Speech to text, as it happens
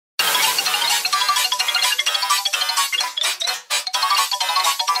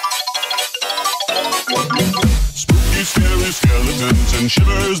skeletons and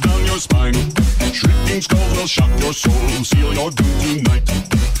shivers down your spine. Shrieking skulls will shock your soul, seal your doom tonight.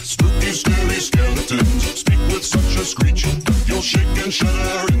 Spooky, scary skeletons speak with such a screech. You'll shake and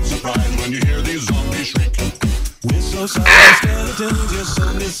shudder in surprise when you hear these zombies shriek. We're so sorry, skeletons, you're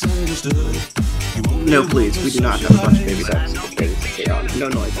so misunderstood. No, please, we do not have a bunch of baby ducks. No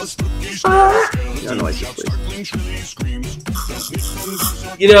noise. No noises, please.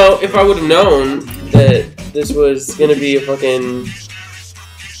 You know, if I would have known that this was going to be a fucking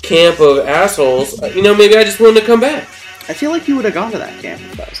camp of assholes, you know, maybe I just wanted to come back. I feel like you would have gone to that camp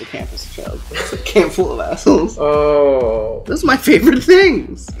if that was a camp as a child. It's a camp full of assholes. Oh. Those are my favorite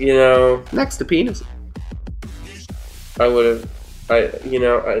things. You know. Next to penis. I would have. I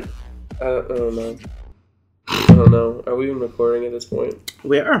don't know. I don't know. Are we even recording at this point?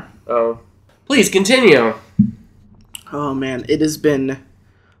 We are. Oh. Please continue. Oh, man. It has been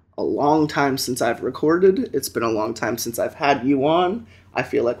a long time since I've recorded. It's been a long time since I've had you on. I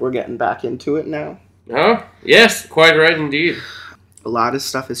feel like we're getting back into it now. Oh, yes. Quite right indeed. A lot of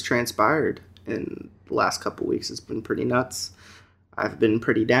stuff has transpired in the last couple weeks. It's been pretty nuts. I've been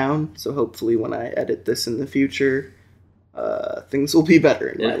pretty down, so hopefully when I edit this in the future, things will be better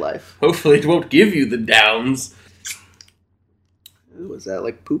in my life. Hopefully it won't give you the downs. Was that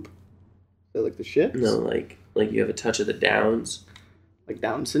like poop? Is that like the shit? No, like you have a touch of the downs. Like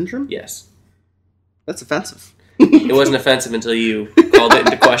Down syndrome? Yes. That's offensive. It wasn't offensive until you called it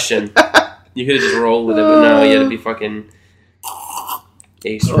into question. You could have just rolled with it, but no, you had to be fucking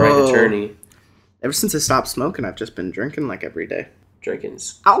ace right attorney. Ever since I stopped smoking, I've just been drinking like every day.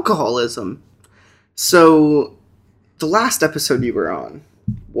 Drinking's. Alcoholism. So, the last episode you were on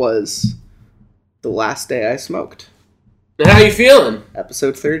was the last day I smoked. How you feeling?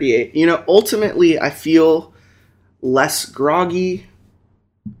 Episode 38. You know, ultimately, I feel less groggy.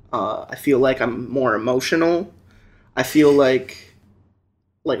 I feel like I'm more emotional. I feel like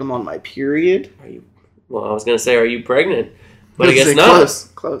I'm on my period. Well, I was going to say, are you pregnant? But I guess not.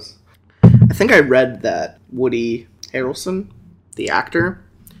 Close. I think I read that Woody Harrelson, the actor,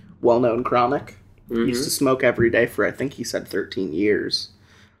 well-known chronic, used to smoke every day for, I think he said 13 years.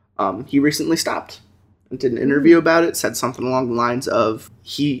 He recently stopped and did an interview about it, said something along the lines of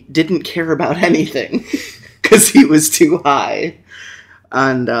he didn't care about anything because he was too high.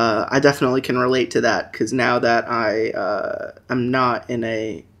 And I definitely can relate to that, because now that I am not in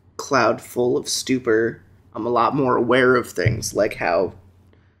a cloud full of stupor, I'm a lot more aware of things, like how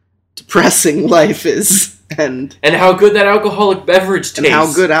depressing life is. And how good that alcoholic beverage tastes. And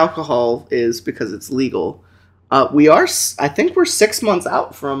how good alcohol is because it's legal. I think we're 6 months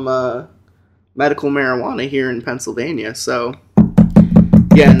out from medical marijuana here in Pennsylvania, so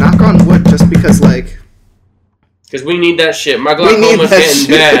yeah, knock on wood, just because, like... Because we need that shit. My glaucoma's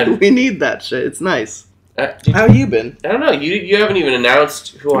getting bad. We need that shit. It's nice. How you been? I don't know. You haven't even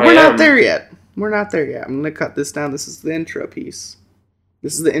announced who I am. We're not there yet. I'm going to cut this down. This is the intro piece.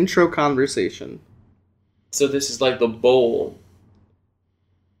 This is the intro conversation. So this is like the bowl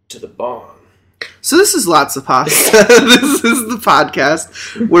to the bong. So this is Lots of Pasta. This is the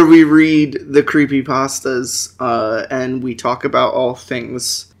podcast where we read the creepypastas and we talk about all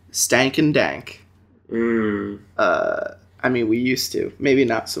things stank and dank. I mean, we used to. Maybe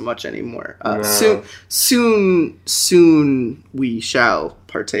not so much anymore. No. Soon we shall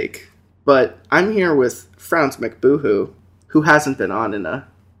partake. But I'm here with Franz McBoohoo, who hasn't been on in a...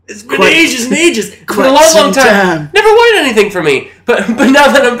 It's been ages and ages. It's been a long time. Never wanted anything from me. But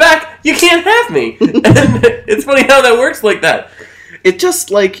now that I'm back, you can't have me. And it's funny how that works like that. It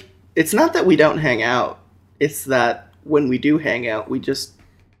just, like... It's not that we don't hang out. It's that when we do hang out, we just...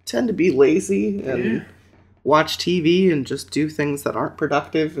 tend to be lazy and watch TV and just do things that aren't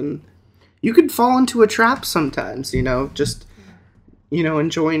productive, and you could fall into a trap sometimes, just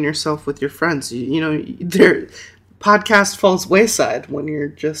enjoying yourself with your friends. Their podcast falls wayside when you're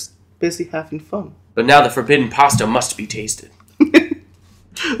just busy having fun. But now the forbidden pasta must be tasted.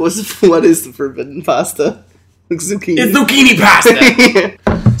 What is the forbidden pasta? Zucchini. It's zucchini pasta.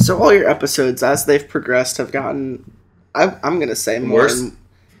 So all your episodes, as they've progressed, have gotten, I'm gonna say, more. Worse?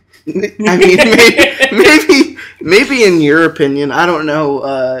 I mean, maybe in your opinion, I don't know.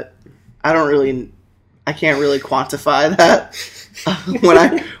 I can't really quantify that.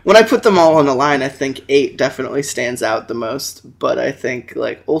 When I put them all on a line, I think 8 definitely stands out the most. But I think,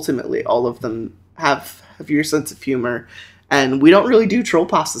 like, ultimately, all of them have your sense of humor, and we don't really do troll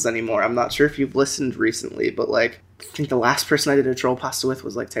pastas anymore. I'm not sure if you've listened recently, but like, I think the last person I did a troll pasta with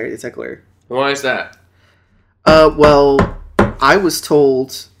was like Terry the Tickler. Why is that? Well, I was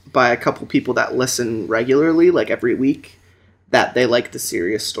told by a couple people that listen regularly, like every week, that they like the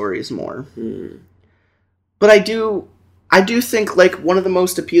serious stories more. But I I do think, like, one of the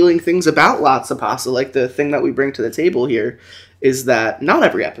most appealing things about Lots of Pasta, like, the thing that we bring to the table here, is that not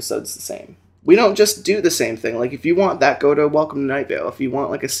every episode's the same. We don't just do the same thing. Like, if you want that, go to Welcome to Night Vale. If you want,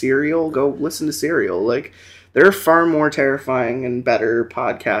 like, a Serial, go listen to Serial. Like, there are far more terrifying and better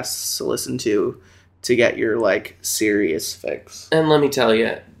podcasts to listen to get your, like, serious fix. And let me tell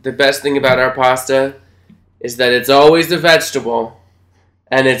you, the best thing about our pasta is that it's always a vegetable,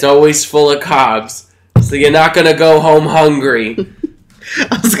 and it's always full of carbs, so you're not gonna go home hungry.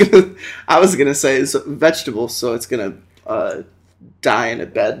 I was gonna say it's a vegetable, so it's gonna die in a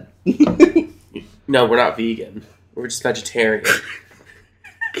bed. No, we're not vegan. We're just vegetarian.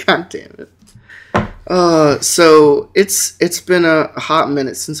 God damn it. So it's been a hot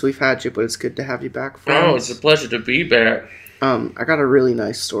minute since we've had you, but it's good to have you back, friends. Oh, it's a pleasure to be back. I got a really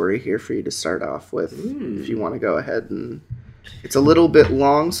nice story here for you to start off with. If you want to go ahead, and it's a little bit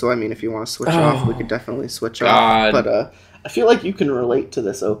long, so I mean, if you want to switch off, we could definitely switch off. But I feel like you can relate to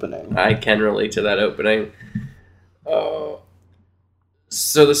this opening. I can relate to that opening.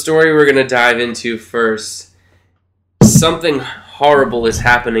 So the story we're gonna dive into first. Something horrible is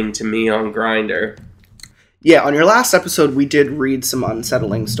happening to me on Grindr. Yeah, on your last episode, we did read some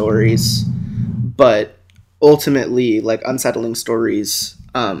unsettling stories, but ultimately, like, unsettling stories,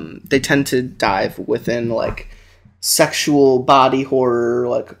 they tend to dive within, like, sexual body horror,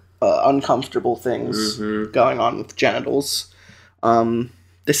 like, uncomfortable things going on with genitals.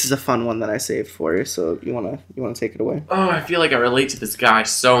 This is a fun one that I saved for you, so you wanna take it away? Oh, I feel like I relate to this guy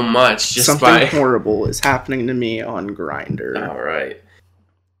so much. Something horrible is happening to me on Grindr. All right.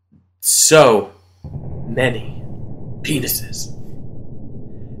 So many penises.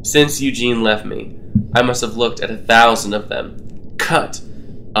 Since Eugene left me, I must have looked at 1,000 of them. Cut,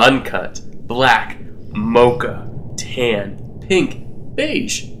 uncut, black, mocha, tan, pink,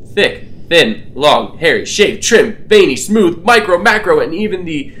 beige, thick, thin, long, hairy, shaved, trim, veiny, smooth, micro, macro, and even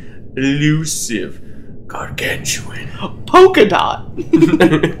the elusive gargantuan. Polka dot!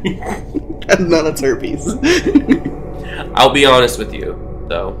 No, that's herpes. I'll be honest with you,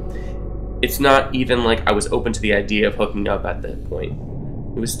 though. It's not even like I was open to the idea of hooking up at that point.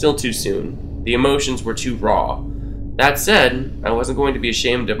 It was still too soon. The emotions were too raw. That said, I wasn't going to be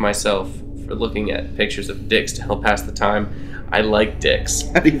ashamed of myself for looking at pictures of dicks to help pass the time. I like dicks.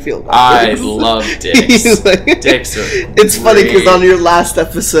 How do you feel about I dicks? love dicks. Dicks are It's funny because great. on your last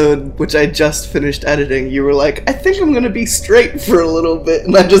episode, which I just finished editing, you were like, I think I'm going to be straight for a little bit,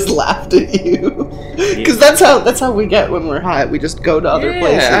 and I just laughed at you. Because that's how we get when we're high. We just go to other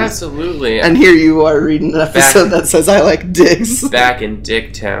places. Yeah, absolutely. And here you are reading an episode that says, I like dicks. Back in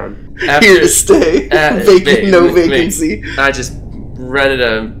Dicktown. Here to stay. No vacancy. I just rented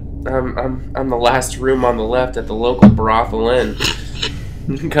I'm the last room on the left at the local brothel inn.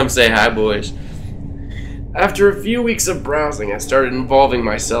 Come say hi, boys. After a few weeks of browsing, I started involving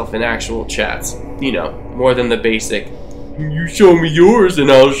myself in actual chats. You know, more than the basic, you show me yours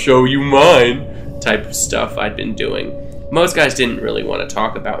and I'll show you mine type of stuff I'd been doing. Most guys didn't really want to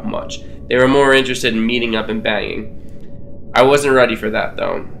talk about much. They were more interested in meeting up and banging. I wasn't ready for that,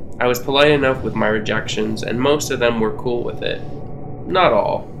 though. I was polite enough with my rejections, and most of them were cool with it. Not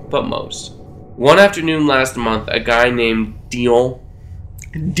all, but most. One afternoon last month, a guy named Dion.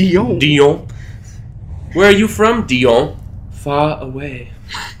 Where are you from, Dion? Far away.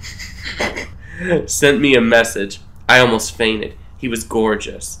 Sent me a message. I almost fainted. He was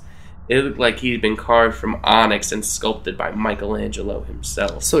gorgeous. It looked like he'd been carved from onyx and sculpted by Michelangelo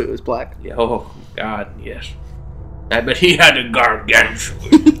himself. So he was black. Yeah, oh, God, yes. I bet he had a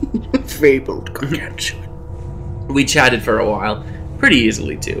gargantuan. Fabled gargantuan. We chatted for a while. Pretty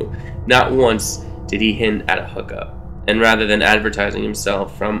easily, too. Not once did he hint at a hookup. And rather than advertising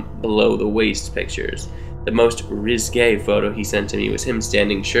himself from below-the-waist pictures, the most risque photo he sent to me was him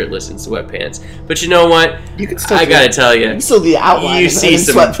standing shirtless in sweatpants. But you know what? You can still I gotta tell you. You saw the outline You of see in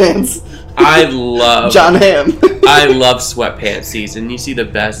some sweatpants. I love John Hamm. I love sweatpants season. You see the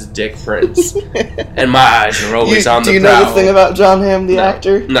best dick prints. And my eyes are always on the Do you prowl. know the thing about John Hamm, the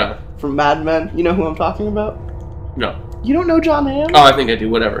actor? No. From Mad Men? You know who I'm talking about? No. You don't know John Hamm? Oh, I think I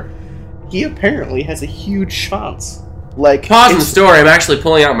do. Whatever. He apparently has a huge schwanz. Like, Pause the story. I'm actually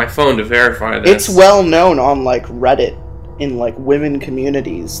pulling out my phone to verify this. It's well known on, like, Reddit in, like, women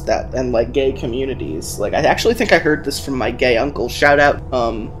communities and, like, gay communities. Like, I actually think I heard this from my gay uncle. Shout out.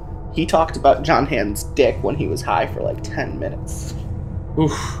 He talked about John Hamm's dick when he was high for, like, 10 minutes.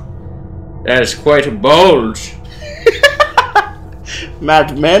 Oof. That is quite a bulge.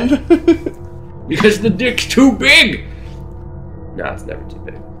 Mad Men? Because the dick's too big. No, it's never too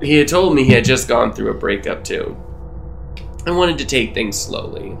big. He had told me he had just gone through a breakup, too. I wanted to take things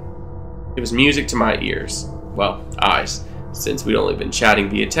slowly. It was music to my ears. Well, eyes. since we'd only been chatting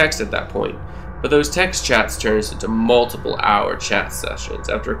via text at that point. But those text chats turned into multiple-hour chat sessions.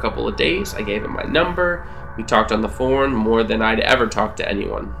 After a couple of days, I gave him my number. We talked on the phone more than I'd ever talked to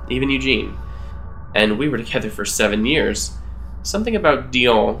anyone, even Eugene. And we were together for 7 years. Something about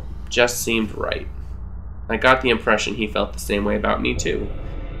Dion just seemed right. I got the impression he felt the same way about me too.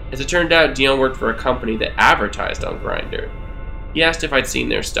 As it turned out, Dion worked for a company that advertised on Grindr. He asked if I'd seen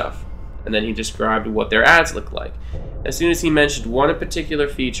their stuff, and then he described what their ads looked like. As soon as he mentioned one particular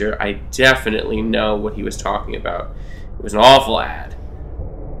feature, I definitely know what he was talking about. It was an awful ad.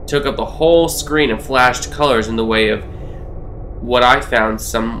 It took up the whole screen and flashed colors in the way of what I found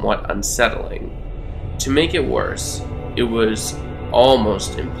somewhat unsettling. To make it worse, it was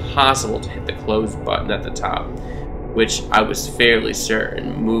almost impossible to hit the close button at the top, which I was fairly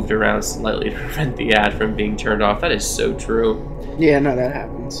certain moved around slightly to prevent the ad from being turned off. That is so true. Yeah, no, that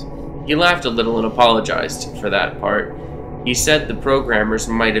happens. He laughed a little and apologized for that part. He said the programmers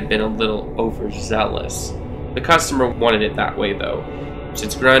might have been a little overzealous. The customer wanted it that way, though.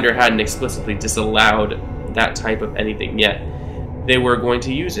 Since Grindr hadn't explicitly disallowed that type of anything yet, they were going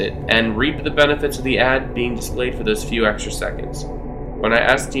to use it and reap the benefits of the ad being displayed for those few extra seconds. When I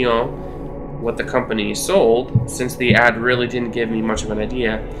asked Dion what the company sold, since the ad really didn't give me much of an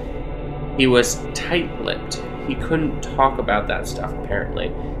idea, he was tight-lipped. He couldn't talk about that stuff,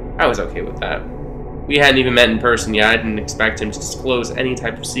 apparently. I was okay with that. We hadn't even met in person yet. I didn't expect him to disclose any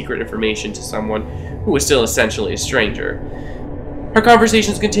type of secret information to someone who was still essentially a stranger. Our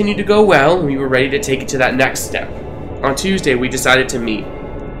conversations continued to go well, and we were ready to take it to that next step. On Tuesday, we decided to meet.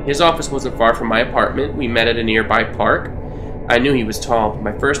 His office wasn't far from my apartment. We met at a nearby park. I knew he was tall, but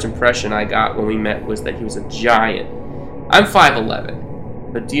my first impression I got when we met was that he was a giant. I'm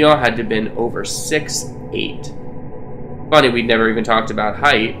 5'11", but Dion had to have been over 6'8". Funny, we'd never even talked about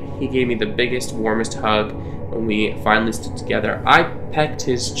height. He gave me the biggest, warmest hug when we finally stood together. I pecked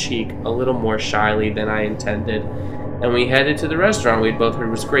his cheek a little more shyly than I intended, and we headed to the restaurant we'd both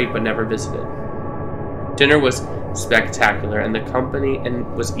heard was great but never visited. Dinner was spectacular, and the company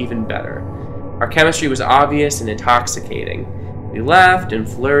was even better. Our chemistry was obvious and intoxicating. We laughed and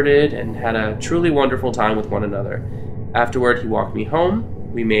flirted and had a truly wonderful time with one another. Afterward, he walked me home.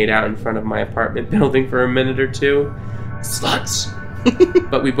 We made out in front of my apartment building for a minute or two. Sluts!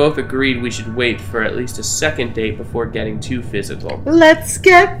 But we both agreed we should wait for at least a second date before getting too physical. Let's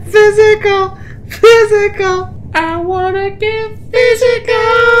get physical! Physical! I wanna get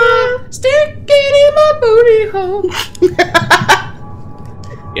physical! Stick it in my booty hole!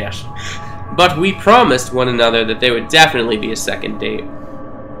 Yes. But we promised one another that there would definitely be a second date.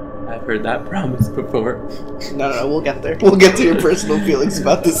 I've heard that promise before. No, we'll get there. We'll get to your personal feelings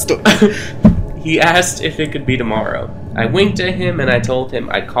about this story. He asked if it could be tomorrow. I winked at him and I told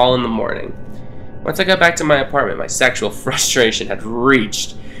him I'd call in the morning. Once I got back to my apartment, my sexual frustration had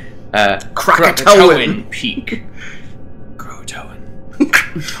reached a Krakatoan peak. Croatoan.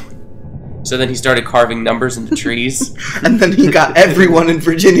 So then he started carving numbers into trees. And then he got everyone in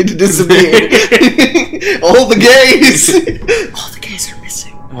Virginia to disappear. All the gays! All the gays are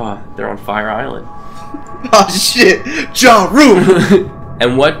missing. Oh, they're on Fire Island. Oh shit! Ja Rule!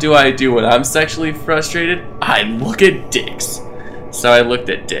 And what do I do when I'm sexually frustrated? I look at dicks. So I looked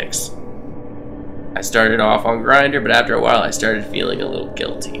at dicks. I started off on Grindr, but after a while I started feeling a little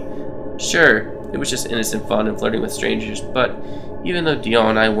guilty. Sure, it was just innocent fun and flirting with strangers, but even though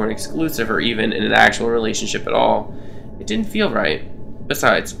Dion and I weren't exclusive or even in an actual relationship at all, it didn't feel right.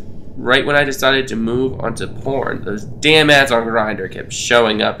 Besides, right when I decided to move onto porn, those damn ads on Grindr kept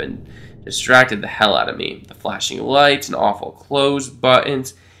showing up and distracted the hell out of me. The flashing lights and awful close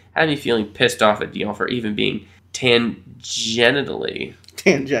buttons had me feeling pissed off at Dion for even being tangentially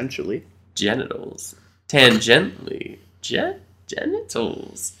genitals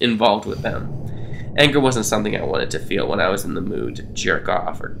involved with them. Anger wasn't something I wanted to feel when I was in the mood to jerk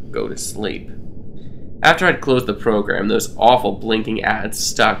off or go to sleep. After I'd closed the program, those awful blinking ads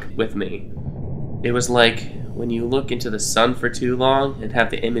stuck with me. It was like when you look into the sun for too long and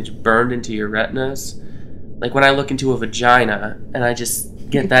have the image burned into your retinas. Like when I look into a vagina and I just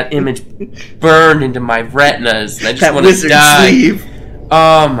get that image burned into my retinas and I just want to die. Sleeve.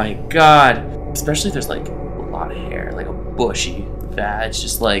 Oh my god. Especially if there's like a lot of hair, like a bushy vag,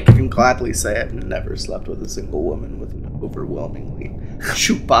 just like... I can gladly say I've never slept with a single woman with an overwhelmingly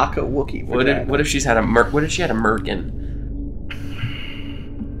Chewbacca Wookiee vagina. What if she had a merkin?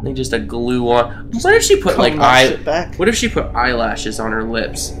 Like just a glue on. What if she put what if she put eyelashes on her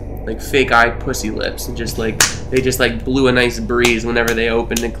lips, like fake eye pussy lips, and just like they just like blew a nice breeze whenever they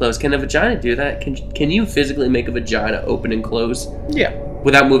opened and closed? Can a vagina do that? Can you physically make a vagina open and close? Yeah.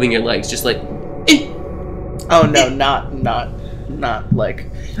 Without moving your legs, just like. Oh no, not like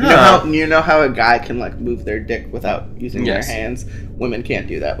you know how a guy can like move their dick without using Yes. their hands. Women can't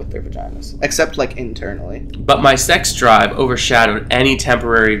do that with their vaginas, except like internally. But my sex drive overshadowed any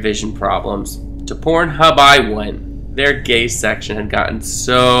temporary vision problems. To Pornhub I went. Their gay section had gotten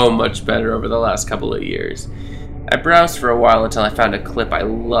so much better over the last couple of years. I browsed for a while until I found a clip I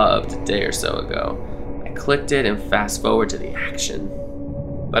loved a day or so ago. I clicked it and fast forward to the action.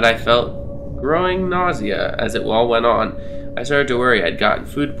 But I felt growing nausea as it all went on. I started to worry I'd gotten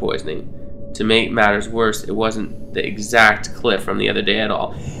food poisoning. To make matters worse, it wasn't the exact clip from the other day at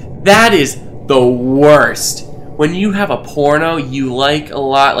all. That is the worst. When you have a porno you like a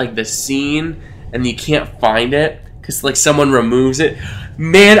lot, like the scene, and you can't find it because like someone removes it.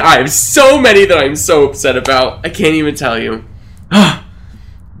 Man, I have so many that I'm so upset about. I can't even tell you.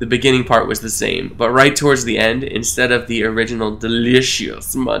 The beginning part was the same, but right towards the end, instead of the original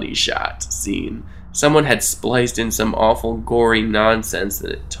delicious money shot scene, someone had spliced in some awful gory nonsense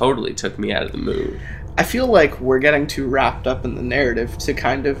that it totally took me out of the mood. I feel like we're getting too wrapped up in the narrative to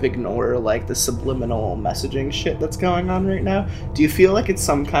kind of ignore like the subliminal messaging shit that's going on right now. Do you feel like it's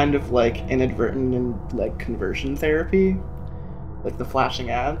some kind of like inadvertent like conversion therapy? Like the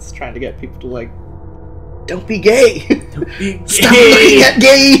flashing ads trying to get people to like, don't be gay. Don't be gay. Stop looking at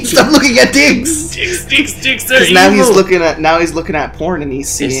gays. Stop looking at dicks. Dicks. Because now he's looking at porn and he's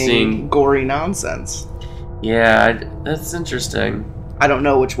seeing gory nonsense. Yeah, that's interesting. I don't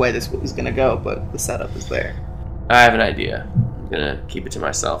know which way this is gonna go, but the setup is there. I have an idea. I'm gonna keep it to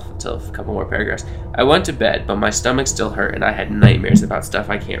myself until a couple more paragraphs. I went to bed, but my stomach still hurt and I had nightmares about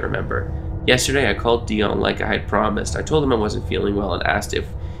stuff I can't remember. Yesterday I called Dion like I had promised. I told him I wasn't feeling well and asked if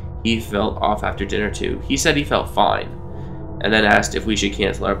he felt off after dinner too. He said he felt fine, and then asked if we should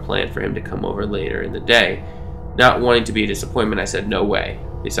cancel our plan for him to come over later in the day. Not wanting to be a disappointment, I said no way.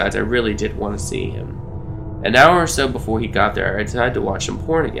 Besides, I really did want to see him. An hour or so before he got there, I decided to watch some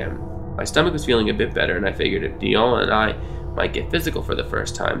porn again. My stomach was feeling a bit better, and I figured if Dion and I might get physical for the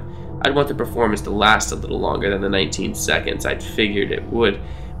first time, I'd want the performance to last a little longer than the 19 seconds I'd figured it would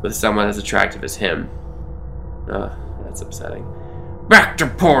with someone as attractive as him. That's upsetting. Back to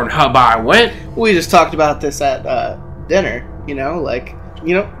Pornhub I went. We just talked about this at dinner,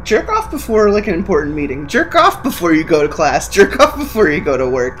 jerk off before like an important meeting. Jerk off before you go to class. Jerk off before you go to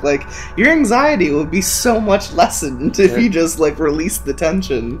work. Like, your anxiety would be so much lessened if you just like released the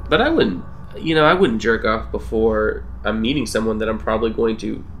tension. But I wouldn't jerk off before I'm meeting someone that I'm probably going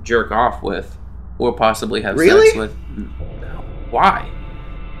to jerk off with or possibly have sex with. Why?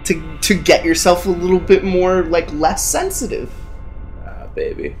 To get yourself a little bit more like less sensitive.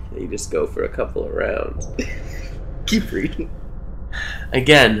 Baby, you just go for a couple of rounds. Keep reading.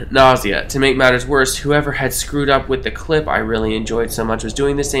 Again, nausea. To make matters worse, whoever had screwed up with the clip I really enjoyed so much was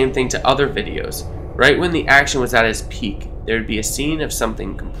doing the same thing to other videos. Right when the action was at its peak, there'd be a scene of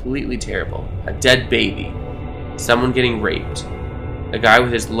something completely terrible. A dead baby. Someone getting raped. A guy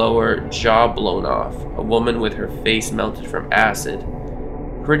with his jaw blown off. A woman with her face melted from acid.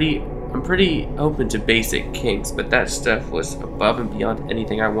 I'm pretty open to basic kinks, but that stuff was above and beyond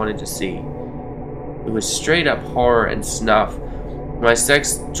anything I wanted to see. It was straight up horror and snuff. My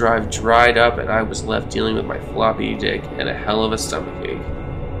sex drive dried up and I was left dealing with my floppy dick and a hell of a stomachache.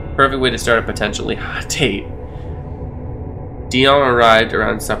 Perfect way to start a potentially hot date. Dion arrived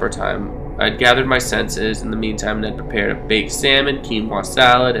around supper time. I'd gathered my senses in the meantime and had prepared a baked salmon, quinoa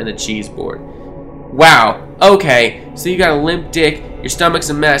salad, and a cheese board. Wow, okay, so you got a limp dick, your stomach's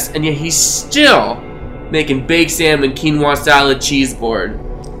a mess, and yet he's still making baked salmon, quinoa salad, cheese board.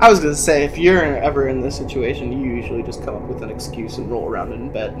 I was gonna say, if you're ever in this situation, you usually just come up with an excuse and roll around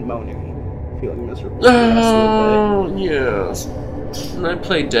in bed moaning, feeling miserable. Oh, yes. And I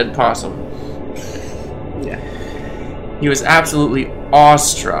played dead possum. Yeah. He was absolutely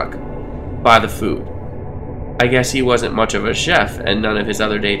awestruck by the food. I guess he wasn't much of a chef, and none of his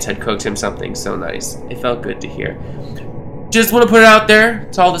other dates had cooked him something so nice. It felt good to hear. Just want to put it out there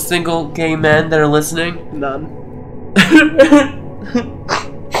to all the single gay men that are listening. None.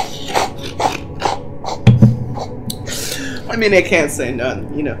 I mean, I can't say none,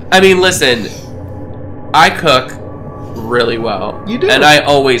 I mean, listen, I cook really well. You do. And I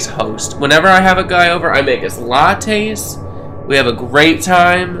always host. Whenever I have a guy over, I make us lattes. We have a great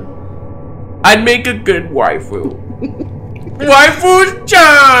time. I'd make a good waifu. Waifu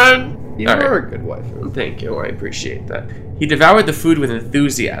John! You are a good waifu. Thank you, I appreciate that. He devoured the food with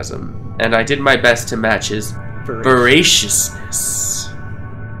enthusiasm, and I did my best to match his voraciousness.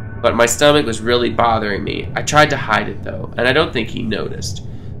 But my stomach was really bothering me. I tried to hide it, though, and I don't think he noticed.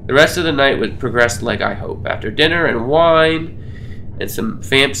 The rest of the night progressed like I hoped. After dinner and wine and some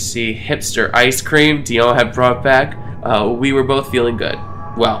fancy hipster ice cream Dion had brought back, we were both feeling good.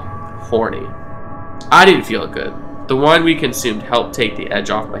 Well, horny. I didn't feel good. The wine we consumed helped take the edge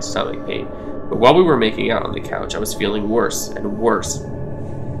off my stomach pain, but while we were making out on the couch, I was feeling worse and worse.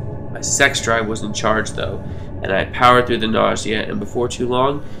 My sex drive was in charge, though, and I powered through the nausea, and before too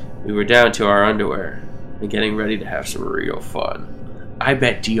long, we were down to our underwear and getting ready to have some real fun. I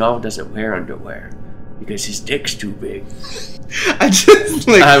bet Dion doesn't wear underwear because his dick's too big. I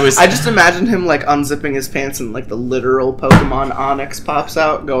just imagine him like unzipping his pants and like the literal Pokemon Onyx pops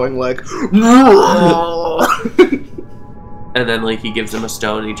out, going like, and then like he gives him a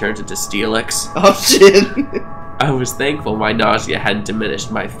stone and he turns into Steelix. Oh shit! I was thankful my nausea hadn't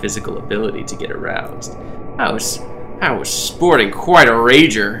diminished my physical ability to get aroused. I was sporting quite a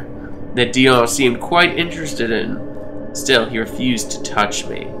rager that Dion seemed quite interested in. Still, he refused to touch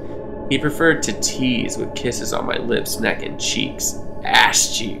me. He preferred to tease with kisses on my lips, neck, and cheeks.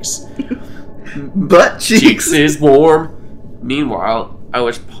 Ass cheeks. Butt cheeks is warm. Meanwhile, I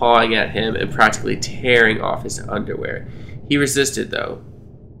was pawing at him and practically tearing off his underwear. He resisted, though.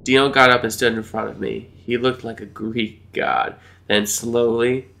 Dion got up and stood in front of me. He looked like a Greek god. Then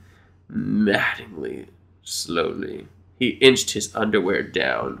slowly, maddeningly slowly, he inched his underwear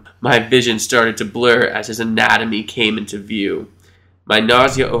down. My vision started to blur as his anatomy came into view. My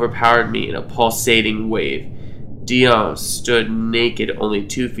nausea overpowered me in a pulsating wave. Dion stood naked only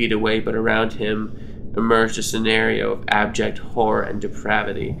 2 feet away, but around him emerged a scenario of abject horror and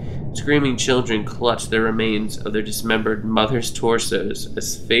depravity. Screaming children clutched the remains of their dismembered mothers' torsos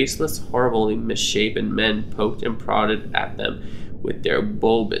as faceless, horribly misshapen men poked and prodded at them with their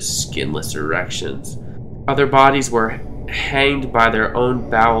bulbous, skinless erections. Other bodies were hanged by their own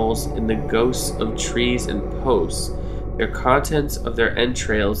bowels in the ghosts of trees and posts, their contents of their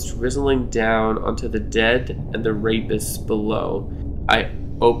entrails drizzling down onto the dead and the rapists below. I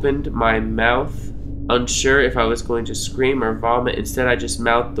opened my mouth, unsure if I was going to scream or vomit. Instead, I just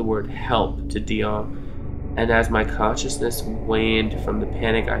mouthed the word help to Dion, and as my consciousness waned from the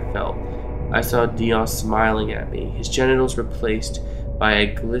panic I felt, I saw Dion smiling at me, his genitals replaced by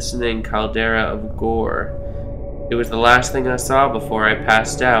a glistening caldera of gore. It was the last thing I saw before I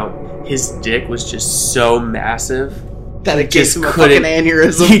passed out. His dick was just so massive that it gave him a fucking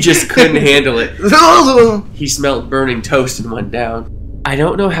aneurysm. He just couldn't handle it. He smelled burning toast and went down. I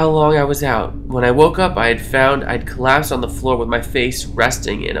don't know how long I was out. When I woke up, I had found I'd collapsed on the floor with my face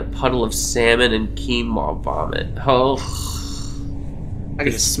resting in a puddle of salmon and quinoa vomit. Oh, I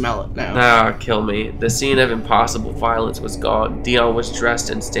can just smell it now. Ah, kill me. The scene of impossible violence was gone. Dion was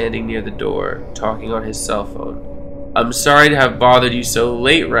dressed and standing near the door, talking on his cell phone. I'm sorry to have bothered you so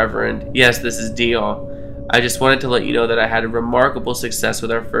late, Reverend. Yes, this is Dion. I just wanted to let you know that I had a remarkable success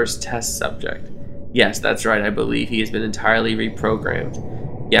with our first test subject. Yes, that's right. I believe he has been entirely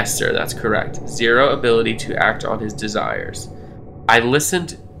reprogrammed. Yes, sir, that's correct. Zero ability to act on his desires. I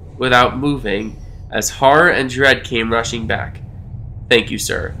listened without moving as horror and dread came rushing back. Thank you,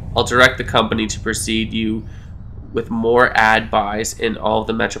 sir. I'll direct the company to proceed you with more ad buys in all of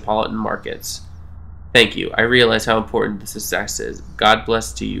the metropolitan markets. Thank you. I realize how important the success is. God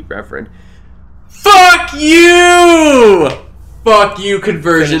bless to you, Reverend. Fuck you! Fuck you,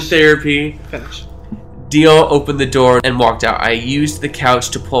 conversion therapy. Finish. Dion opened the door and walked out. I used the couch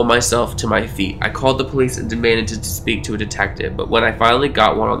to pull myself to my feet. I called the police and demanded to speak to a detective, but when I finally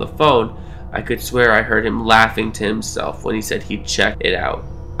got one on the phone, I could swear I heard him laughing to himself when he said he'd check it out.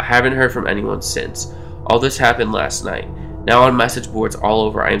 I haven't heard from anyone since. All this happened last night. Now on message boards all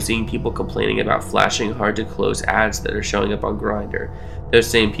over, I am seeing people complaining about flashing hard-to-close ads that are showing up on Grindr. Those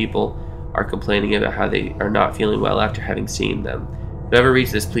same people are complaining about how they are not feeling well after having seen them. Whoever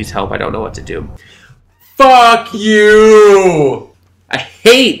reads this, please help. I don't know what to do. Fuck you! I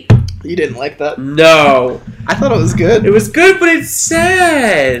hate... You didn't like that? No. I thought it was good. It was good, but it's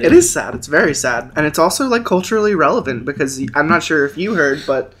sad. It is sad. It's very sad. And it's also, like, culturally relevant because I'm not sure if you heard,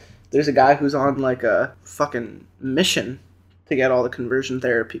 but there's a guy who's on, like, a fucking mission to get all the conversion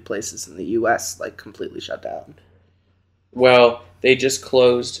therapy places in the U.S., like, completely shut down. Well, they just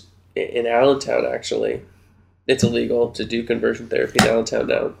closed in Allentown, actually. It's illegal to do conversion therapy in Allentown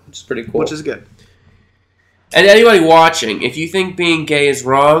now, which is pretty cool. Which is good. And anybody watching, if you think being gay is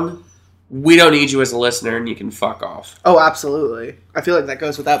wrong, we don't need you as a listener, and you can fuck off. Oh, absolutely. I feel like that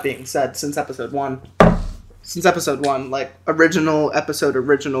goes without being said since episode 1. Like, original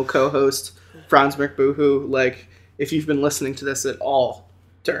co-host, Franz McBoohoo, like, if you've been listening to this at all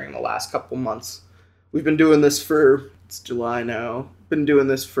during the last couple months, we've been doing this for, it's July now, been doing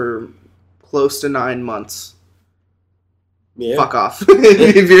this for close to 9 months. Yeah. Fuck off.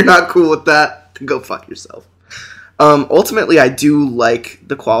 If you're not cool with that, then go fuck yourself. Ultimately, I do like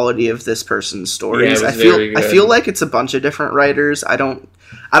the quality of this person's stories. Yeah, it was very good. I feel like it's a bunch of different writers. I don't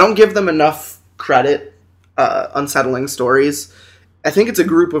give them enough credit. Unsettling Stories. I think it's a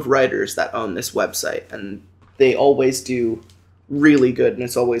group of writers that own this website, and they always do really good, and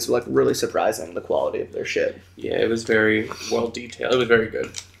it's always like really surprising the quality of their shit. Yeah, it was very well detailed. It was very good.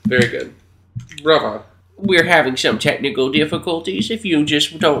 Very good. Bravo. We're having some technical difficulties. If you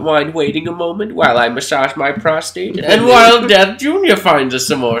just don't mind waiting a moment while I massage my prostate, and while Death Jr. finds us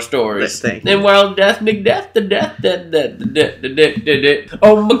some more stories. And while Death McDeath, the death.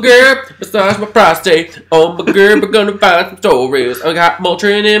 Oh my girl, massage my prostate. Oh my girl, we're gonna find some stories. I got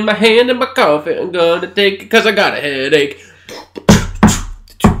Motrin in my hand and my coffee. I'm gonna take it because I got a headache.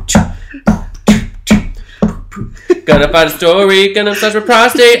 Gonna find a story, gonna massage my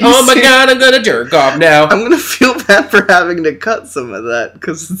prostate. Oh my god, I'm gonna jerk off now. I'm gonna feel bad for having to cut some of that,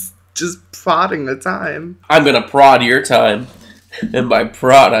 because it's just prodding the time. I'm gonna prod your time. And by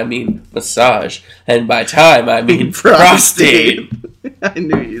prod, I mean massage. And by time, I mean prostate. I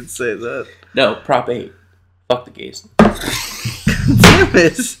knew you'd say that. No, Prop 8. Fuck the gays. Damn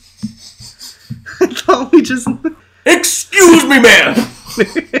it. I thought we just... Excuse me, ma'am!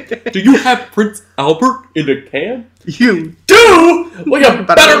 Do you have Prince Albert in a can? You do? Well, you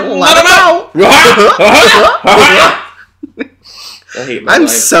better let him out! I'm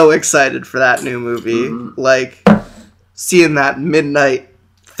so excited for that new movie. Like, seeing that midnight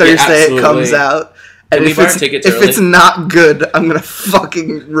Thursday it comes out. And if it's not good, I'm gonna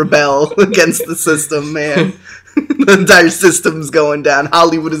fucking rebel against the system, man. The entire system's going down.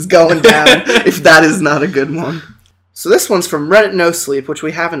 Hollywood is going down if that is not a good one. So this one's from Reddit No Sleep, which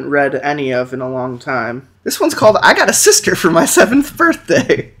we haven't read any of in a long time. This one's called I Got a Sister for My 7th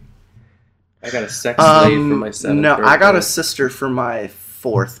Birthday. I got a sex slave for my 7th birthday. No, I got a sister for my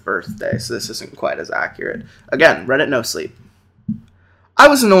 4th birthday, so this isn't quite as accurate. Again, Reddit No Sleep. I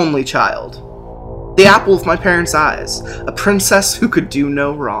was an only child. The apple of my parents' eyes. A princess who could do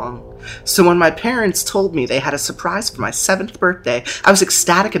no wrong. So when my parents told me they had a surprise for my 7th birthday, I was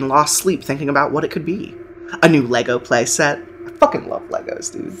ecstatic and lost sleep thinking about what it could be. A new Lego playset. I fucking love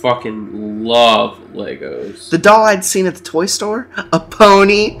Legos, dude. Fucking love Legos. The doll I'd seen at the toy store. A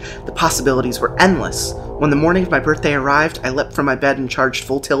pony. The possibilities were endless. When the morning of my birthday arrived, I leapt from my bed and charged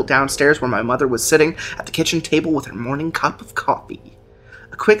full tilt downstairs where my mother was sitting at the kitchen table with her morning cup of coffee.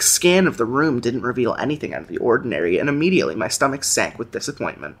 A quick scan of the room didn't reveal anything out of the ordinary, and immediately my stomach sank with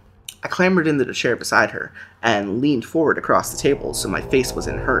disappointment. I clambered into the chair beside her and leaned forward across the table so my face was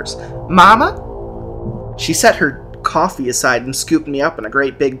in hers. Mama? She set her coffee aside and scooped me up in a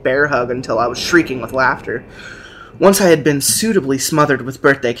great big bear hug until I was shrieking with laughter. Once I had been suitably smothered with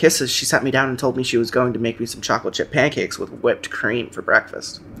birthday kisses, she sat me down and told me she was going to make me some chocolate chip pancakes with whipped cream for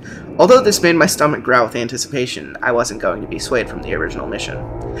breakfast. Although this made my stomach growl with anticipation, I wasn't going to be swayed from the original mission.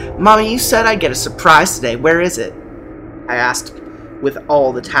 Mommy, you said I'd get a surprise today. Where is it? I asked, with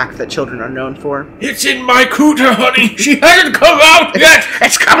all the tact that children are known for. It's in my cooter, honey. She hasn't come out yet.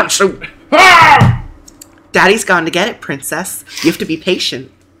 It's coming soon. Ah! Daddy's gone to get it, princess. You have to be patient.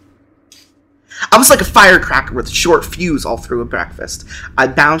 I was like a firecracker with a short fuse all through a breakfast. I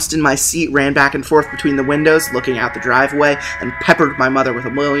bounced in my seat, ran back and forth between the windows, looking out the driveway, and peppered my mother with a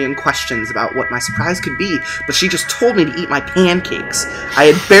million questions about what my surprise could be, but she just told me to eat my pancakes.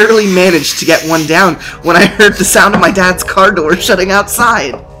 I had barely managed to get one down when I heard the sound of my dad's car door shutting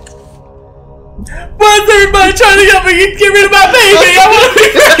outside. Why's everybody trying to help me get rid of my baby? I want to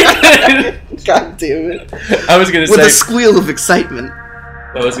be pregnant. God damn it. I was going to say... With a squeal of excitement.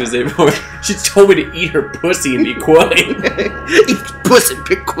 I was going to say before, she told me to eat her pussy and be quiet. Eat pussy and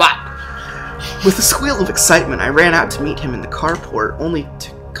be quiet. With a squeal of excitement, I ran out to meet him in the carport, only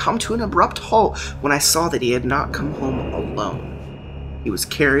to come to an abrupt halt when I saw that he had not come home alone. He was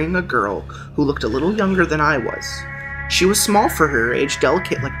carrying a girl who looked a little younger than I was. She was small for her age,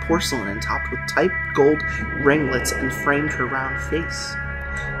 delicate like porcelain, and topped with tight gold ringlets and framed her round face.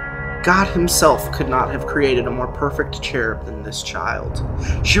 God himself could not have created a more perfect cherub than this child.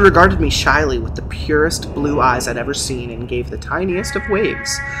 She regarded me shyly with the purest blue eyes I'd ever seen and gave the tiniest of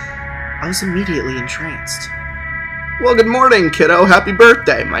waves. I was immediately entranced. Well, good morning, kiddo. Happy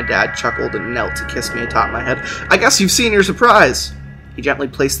birthday, my dad chuckled and knelt to kiss me atop my head. I guess you've seen your surprise. He gently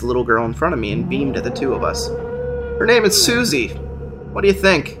placed the little girl in front of me and beamed at the two of us. Her name is Susie. What do you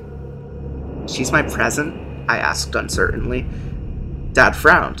think? She's my present? I asked uncertainly. Dad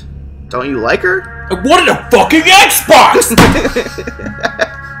frowned. Don't you like her? I wanted a fucking Xbox!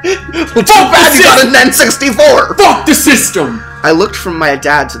 Well, too bad you got an N64! Fuck the system! I looked from my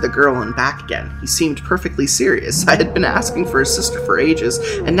dad to the girl and back again. He seemed perfectly serious. I had been asking for a sister for ages,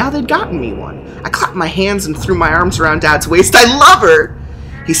 and now they'd gotten me one. I clapped my hands and threw my arms around Dad's waist. I love her!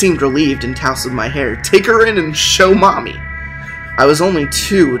 He seemed relieved and tousled my hair. Take her in and show Mommy. I was only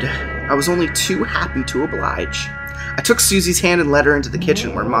too happy to oblige. I took Susie's hand and led her into the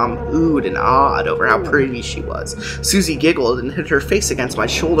kitchen where Mom oohed and awed over how pretty she was. Susie giggled and hid her face against my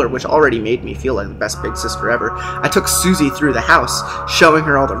shoulder, which already made me feel like the best big sister ever. I took Susie through the house, showing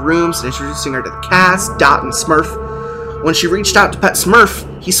her all the rooms and introducing her to the cats, Dot and Smurf. When she reached out to pet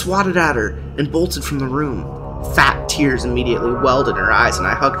Smurf, he swatted at her and bolted from the room. Fat tears immediately welled in her eyes, and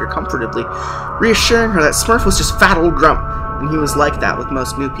I hugged her comfortably, reassuring her that Smurf was just fat old Grump, and he was like that with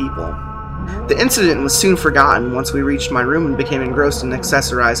most new people. The incident was soon forgotten once we reached my room and became engrossed in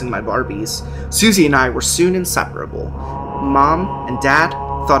accessorizing my Barbies. Susie and I were soon inseparable. Mom and Dad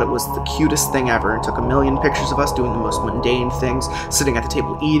thought it was the cutest thing ever and took a million pictures of us doing the most mundane things, sitting at the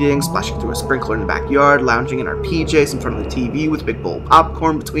table eating, splashing through a sprinkler in the backyard, lounging in our PJs in front of the TV with a big bowl of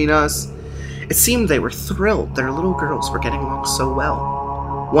popcorn between us. It seemed they were thrilled their little girls were getting along so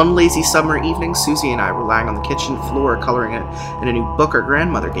well. One lazy summer evening, Susie and I were lying on the kitchen floor coloring it in a new book our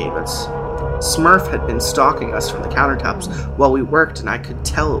grandmother gave us. Smurf had been stalking us from the countertops while we worked, and I could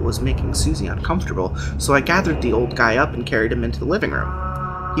tell it was making Susie uncomfortable, so I gathered the old guy up and carried him into the living room.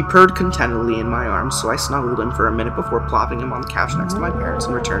 He purred contentedly in my arms, so I snuggled him for a minute before plopping him on the couch next to my parents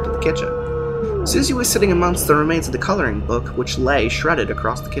and returned to the kitchen. Susie was sitting amongst the remains of the coloring book, which lay shredded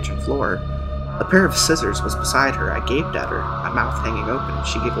across the kitchen floor. A pair of scissors was beside her. I gaped at her, my mouth hanging open, and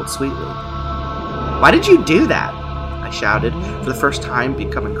she giggled sweetly. "Why did you do that?" I shouted, for the first time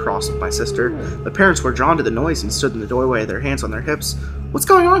becoming cross with my sister. My parents were drawn to the noise and stood in the doorway, their hands on their hips. "What's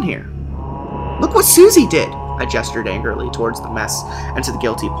going on here?" "Look what Susie did!" I gestured angrily towards the mess and to the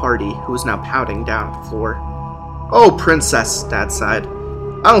guilty party, who was now pouting down at the floor. "Oh, princess," Dad sighed.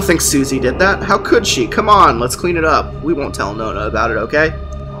 "I don't think Susie did that. How could she? Come on, let's clean it up. We won't tell Nona about it, okay?"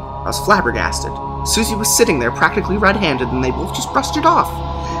 I was flabbergasted. Susie was sitting there practically red-handed, and they both just brushed it off.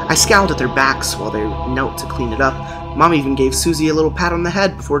 I scowled at their backs while they knelt to clean it up. Mom even gave Susie a little pat on the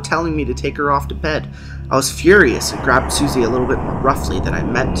head before telling me to take her off to bed. I was furious and grabbed Susie a little bit more roughly than I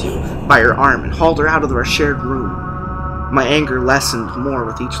meant to by her arm and hauled her out of our shared room. My anger lessened more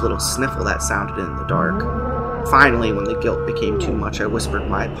with each little sniffle that sounded in the dark. Finally, when the guilt became too much, I whispered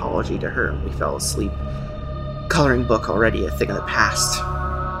my apology to her and we fell asleep. Coloring book already a thing of the past.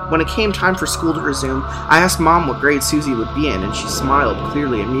 When it came time for school to resume, I asked Mom what grade Susie would be in, and she smiled,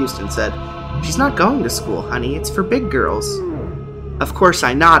 clearly amused, and said, "She's not going to school, honey. It's for big girls." Of course,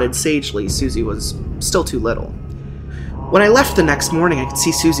 I nodded sagely. Susie was still too little. When I left the next morning, I could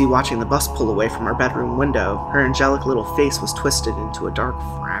see Susie watching the bus pull away from our bedroom window. Her angelic little face was twisted into a dark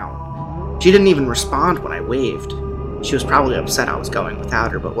frown. She didn't even respond when I waved. She was probably upset I was going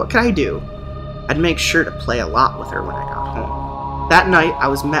without her, but what could I do? I'd make sure to play a lot with her when I got home. That night, I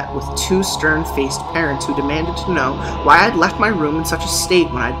was met with two stern-faced parents who demanded to know why I'd left my room in such a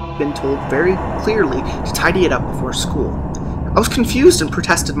state when I'd been told very clearly to tidy it up before school. I was confused and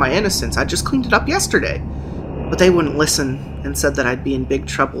protested my innocence. I just cleaned it up yesterday. But they wouldn't listen and said that I'd be in big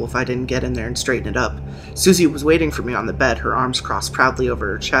trouble if I didn't get in there and straighten it up. Susie was waiting for me on the bed, her arms crossed proudly over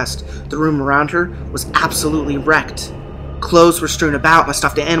her chest. The room around her was absolutely wrecked. Clothes were strewn about, my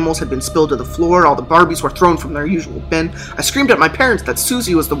stuffed animals had been spilled to the floor, all the Barbies were thrown from their usual bin. I screamed at my parents that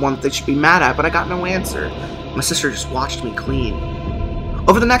Susie was the one that they should be mad at, but I got no answer. My sister just watched me clean.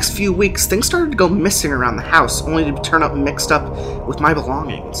 Over the next few weeks, things started to go missing around the house, only to turn up mixed up with my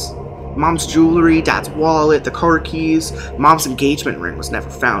belongings. Mom's jewelry, Dad's wallet, the car keys. Mom's engagement ring was never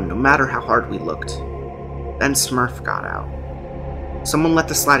found, no matter how hard we looked. Then Smurf got out. Someone let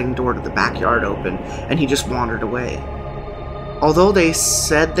the sliding door to the backyard open, and he just wandered away. Although they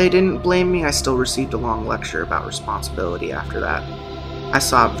said they didn't blame me, I still received a long lecture about responsibility after that. I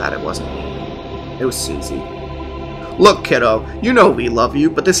sobbed that it wasn't me. It was Susie. "Look, kiddo, you know we love you,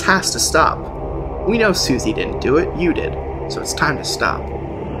 but this has to stop. We know Susie didn't do it, you did, so it's time to stop."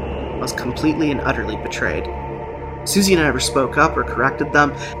 I was completely and utterly betrayed. Susie never spoke up or corrected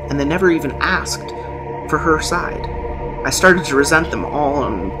them, and they never even asked for her side. I started to resent them all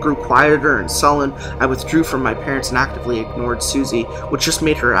and grew quieter and sullen. I withdrew from my parents and actively ignored Susie, which just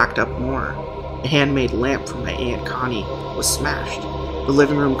made her act up more. A handmade lamp from my Aunt Connie was smashed. The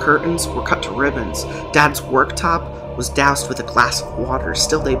living room curtains were cut to ribbons. Dad's worktop was doused with a glass of water.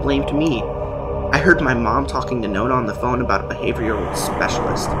 Still, they blamed me. I heard my mom talking to Nona on the phone about a behavioral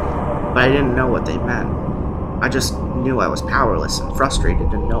specialist, but I didn't know what they meant. I just knew I was powerless and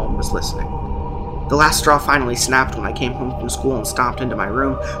frustrated and no one was listening. The last straw finally snapped when I came home from school and stomped into my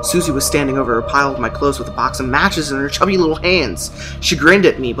room. Susie was standing over a pile of my clothes with a box of matches in her chubby little hands. She grinned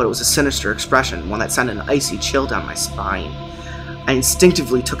at me, but it was a sinister expression, one that sent an icy chill down my spine. I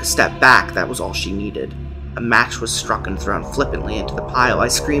instinctively took a step back. That was all she needed. A match was struck and thrown flippantly into the pile. I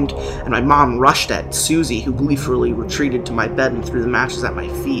screamed, and my mom rushed at Susie, who gleefully retreated to my bed and threw the matches at my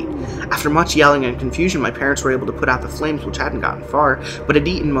feet. After much yelling and confusion, my parents were able to put out the flames, which hadn't gotten far, but had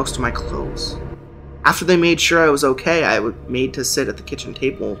eaten most of my clothes. After they made sure I was okay, I was made to sit at the kitchen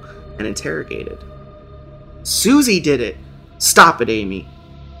table and interrogated. "Susie did it! Stop it, Amy!"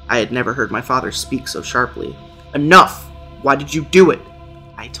 I had never heard my father speak so sharply. "Enough! Why did you do it?"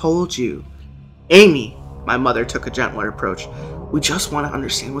 "I told you." "Amy," my mother took a gentler approach, "we just want to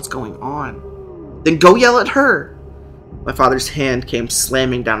understand what's going on." "Then go yell at her." My father's hand came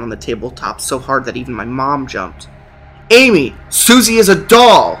slamming down on the tabletop so hard that even my mom jumped. "Amy, Susie is a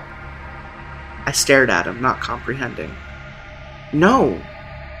doll!" I stared at him, not comprehending. "No,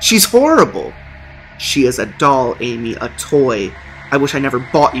 she's horrible." "She is a doll, Amy, a toy. I wish I never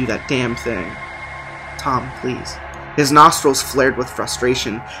bought you that damn thing." "Tom, please." His nostrils flared with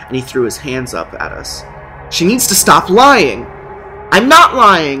frustration, and he threw his hands up at us. "She needs to stop lying." "I'm not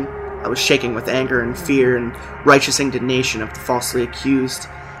lying!" I was shaking with anger and fear and righteous indignation of the falsely accused.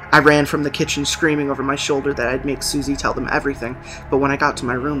 I ran from the kitchen screaming over my shoulder that I'd make Susie tell them everything, but when I got to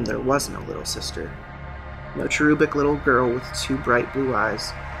my room, there was no little sister. No cherubic little girl with two bright blue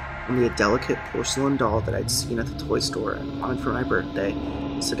eyes, only a delicate porcelain doll that I'd seen at the toy store and wanted for my birthday,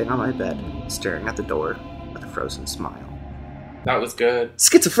 sitting on my bed, staring at the door with a frozen smile. That was good.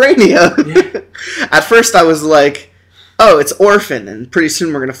 Schizophrenia! At first I was like, oh, it's Orphan, and pretty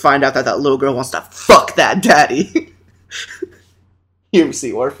soon we're going to find out that that little girl wants to fuck that daddy. You ever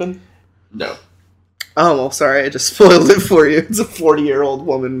see Orphan? No. Oh, well, sorry, I just spoiled it for you. It's a 40-year-old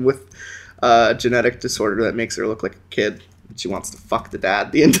woman with a genetic disorder that makes her look like a kid. She wants to fuck the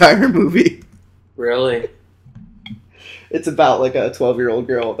dad the entire movie. Really? It's about, like, a 12-year-old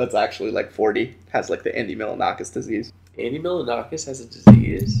girl that's actually, like, 40, has, like, the Andy Milonakis disease. Andy Milonakis has a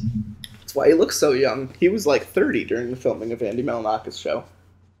disease? That's why he looks so young. He was, like, 30 during the filming of Andy Milonakis' show.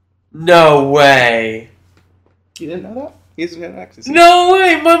 No way! You didn't know that? He has a genetic disease. No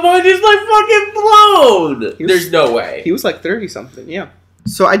way! My mind is, like, fucking blown! There's no way. He was, like, 30-something, yeah.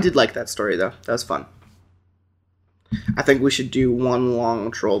 So I did like that story, though. That was fun. I think we should do one long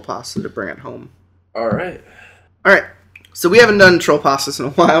troll pasta to bring it home. Alright. Alright. So we haven't done troll pastas in a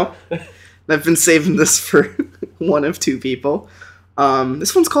while. I've been saving this for one of two people.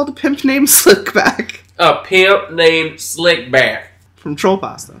 This one's called A Pimp Named Slickback. A Pimp Named Slickback. From Troll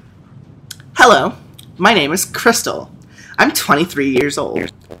Pasta. Hello, my name is Crystal. I'm 23 years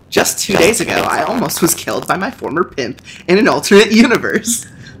old. Just 2 days ago, I almost was killed by my former pimp in an alternate universe.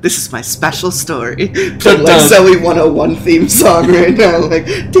 This is my special story. Put like Zoe 101 theme song right now, like.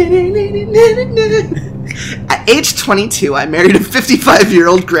 At age 22, I married a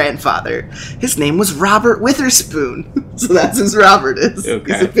 55-year-old grandfather. His name was Robert Witherspoon. So that's who Robert is.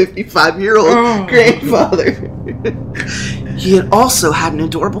 Okay. He's a 55-year-old grandfather. He had also had an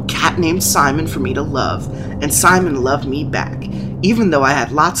adorable cat named Simon for me to love, and Simon loved me back, even though I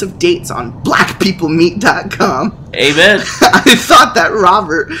had lots of dates on blackpeoplemeet.com. Amen. I thought that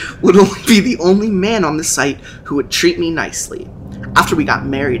Robert would only be the only man on the site who would treat me nicely. After we got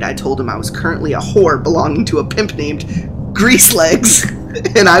married, I told him I was currently a whore belonging to a pimp named Grease Legs,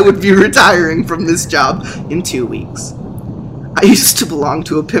 and I would be retiring from this job in 2 weeks. I used to belong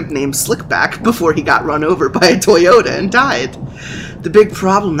to a pimp named Slickback before he got run over by a Toyota and died. The big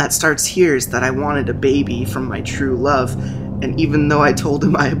problem that starts here is that I wanted a baby from my true love, and even though I told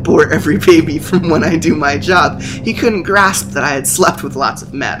him I abort every baby from when I do my job, he couldn't grasp that I had slept with lots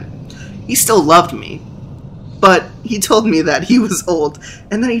of men. He still loved me, but he told me that he was old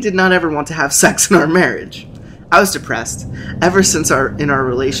and that he did not ever want to have sex in our marriage. I was depressed ever since in our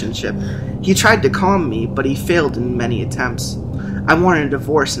relationship. He tried to calm me, but he failed in many attempts. I wanted a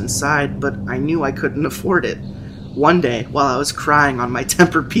divorce inside, but I knew I couldn't afford it. One day, while I was crying on my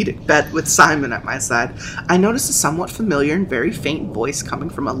Tempur-Pedic bed with Simon at my side, I noticed a somewhat familiar and very faint voice coming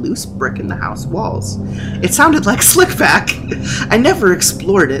from a loose brick in the house walls. It sounded like Slickback. I never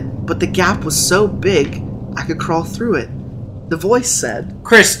explored it, but the gap was so big I could crawl through it. The voice said,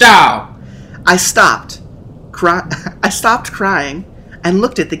 Crystal! I stopped crying and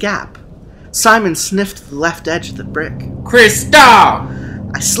looked at the gap. Simon sniffed the left edge of the brick. Crystal!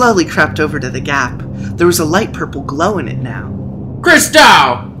 I slowly crept over to the gap. There was a light purple glow in it now.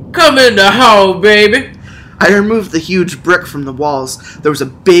 Crystal! Come in the hole, baby! I removed the huge brick from the walls. There was a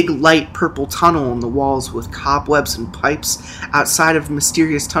big, light purple tunnel in the walls with cobwebs and pipes. Outside of the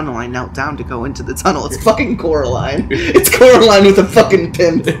mysterious tunnel, I knelt down to go into the tunnel. It's fucking Coraline. It's Coraline with a fucking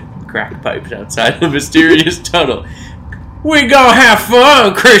pimp. Crack pipes outside the mysterious tunnel. We gonna have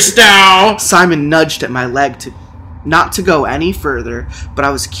fun, Crystal! Simon nudged at my leg not to go any further, but I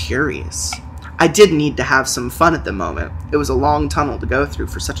was curious. I did need to have some fun at the moment. It was a long tunnel to go through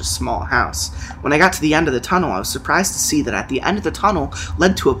for such a small house. When I got to the end of the tunnel, I was surprised to see that at the end of the tunnel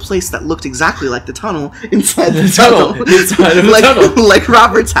led to a place that looked exactly like the tunnel inside the tunnel. Inside of the tunnel. Like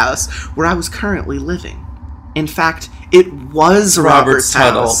Robert's house, where I was currently living. In fact, it was Robert's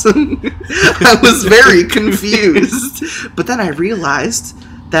house. I was very confused. But then I realized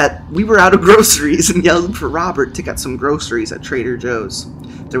that we were out of groceries and yelled for Robert to get some groceries at Trader Joe's.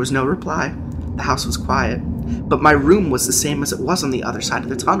 There was no reply. The house was quiet, but my room was the same as it was on the other side of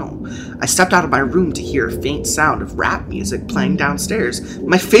the tunnel. I stepped out of my room to hear a faint sound of rap music playing downstairs,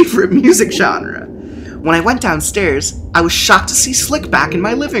 my favorite music genre. When I went downstairs, I was shocked to see Slickback in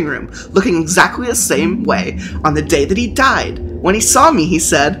my living room, looking exactly the same way on the day that he died. When he saw me, he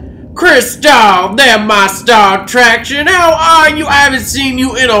said, Crystal, they're my star attraction. How are you? I haven't seen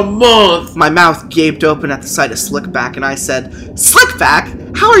you in a month. My mouth gaped open at the sight of Slickback, and I said,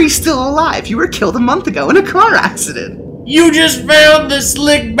 Slickback? How are you still alive? You were killed a month ago in a car accident. You just found the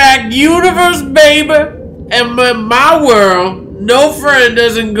Slickback universe, baby. And in my world, no friend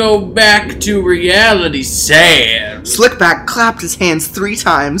doesn't go back to reality sad. Slickback clapped his hands 3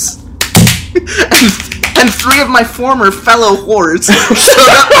 times. And 3 of my former fellow whores showed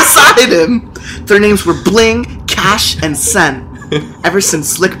up beside him. Their names were Bling, Cash, and Cent. Ever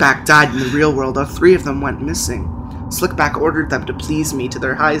since Slickback died in the real world, all 3 of them went missing. Slickback ordered them to please me to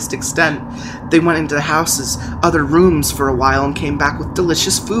their highest extent. They went into the house's other rooms for a while and came back with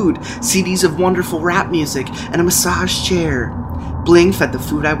delicious food, CDs of wonderful rap music, and a massage chair. Bling fed the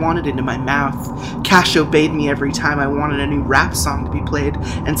food I wanted into my mouth. Cash obeyed me every time I wanted a new rap song to be played,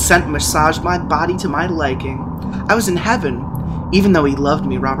 and Cent massaged my body to my liking. I was in heaven. Even though he loved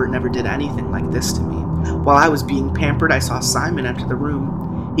me, Robert never did anything like this to me. While I was being pampered, I saw Simon enter the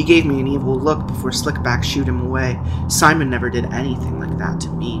room. He gave me an evil look before Slickback shooed him away. Simon never did anything like that to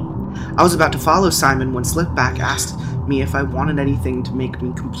me. I was about to follow Simon when Slickback asked me if I wanted anything to make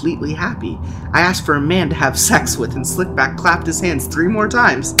me completely happy. I asked for a man to have sex with, and Slickback clapped his hands 3 more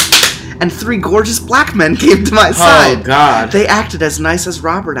times. And 3 gorgeous black men came to my side. Oh, God. They acted as nice as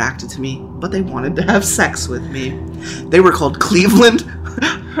Robert acted to me, but they wanted to have sex with me. They were called Cleveland,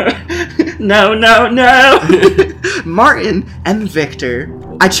 no, Martin, and Victor.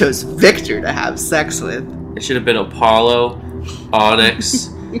 I chose Victor to have sex with. It should have been Apollo, Onyx,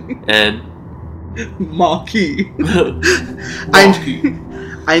 and Maki.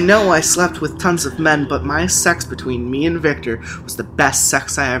 I know I slept with tons of men, but my sex between me and Victor was the best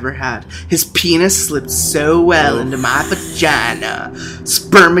sex I ever had. His penis slipped so well into my vagina.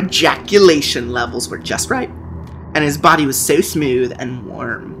 Sperm ejaculation levels were just right. And his body was so smooth and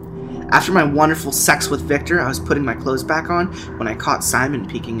warm. After my wonderful sex with Victor, I was putting my clothes back on when I caught Simon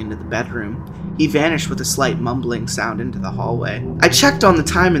peeking into the bedroom. He vanished with a slight mumbling sound into the hallway. I checked on the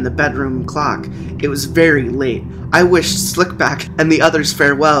time in the bedroom clock. It was very late. I wished Slickback and the others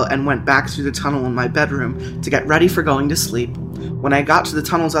farewell and went back through the tunnel in my bedroom to get ready for going to sleep. When I got to the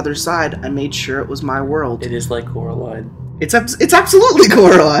tunnel's other side, I made sure it was my world. It is like Coraline. It's absolutely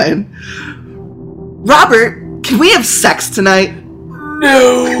Coraline. Robert, can we have sex tonight?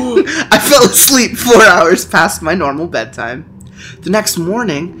 No! I fell asleep 4 hours past my normal bedtime. The next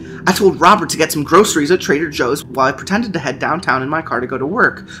morning, I told Robert to get some groceries at Trader Joe's while I pretended to head downtown in my car to go to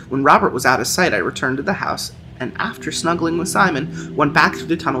work. When Robert was out of sight, I returned to the house, and after snuggling with Simon, went back through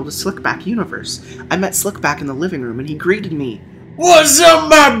the tunnel to Slickback Universe. I met Slickback in the living room, and he greeted me. What's up,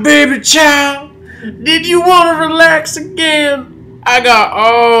 my baby child? Did you want to relax again? I got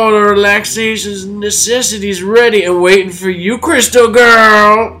all the relaxations and necessities ready and waiting for you, Crystal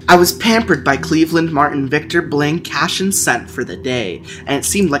Girl. I was pampered by Cleveland, Martin, Victor, Bling, Cash, and Cent for the day, and it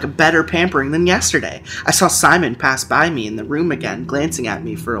seemed like a better pampering than yesterday. I saw Simon pass by me in the room again, glancing at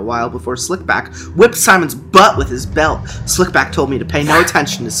me for a while before Slickback whipped Simon's butt with his belt. Slickback told me to pay no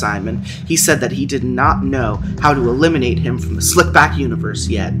attention to Simon. He said that he did not know how to eliminate him from the Slickback universe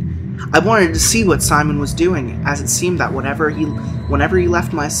yet. I wanted to see what Simon was doing, as it seemed that whenever he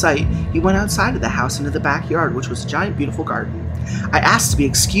left my sight, he went outside of the house into the backyard, which was a giant, beautiful garden. I asked to be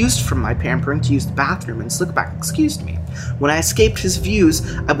excused from my pampering to use the bathroom, and Slickback excused me. When I escaped his views,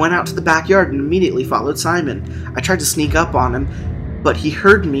 I went out to the backyard and immediately followed Simon. I tried to sneak up on him, but he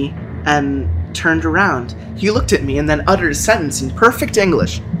heard me and turned around. He looked at me and then uttered a sentence in perfect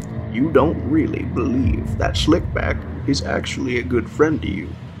English. You don't really believe that Slickback is actually a good friend to you,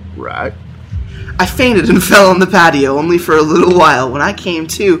 right? I fainted and fell on the patio only for a little while. When I came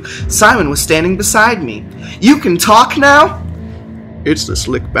to, Simon was standing beside me. You can talk now? It's the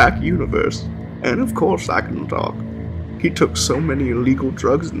Slickback universe, and of course I can talk. He took so many illegal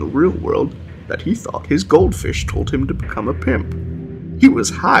drugs in the real world that he thought his goldfish told him to become a pimp. He was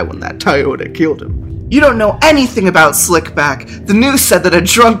high when that Toyota killed him. You don't know anything about Slickback. The news said that a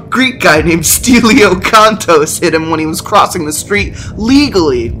drunk Greek guy named Stelio Kantos hit him when he was crossing the street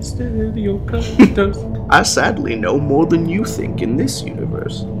legally. Stelio Kantos. I sadly know more than you think in this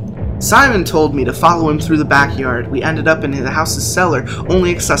universe. Simon told me to follow him through the backyard. We ended up in the house's cellar,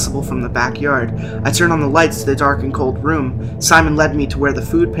 only accessible from the backyard. I turned on the lights to the dark and cold room. Simon led me to where the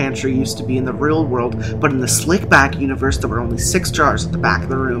food pantry used to be in the real world, but in the Slickback universe there were only 6 jars at the back of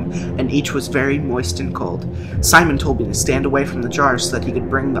the room, and each was very moist and cold. Simon told me to stand away from the jars so that he could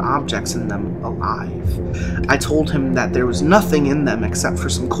bring the objects in them alive. I told him that there was nothing in them except for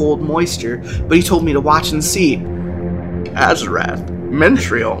some cold moisture, but he told me to watch and see. Azarath,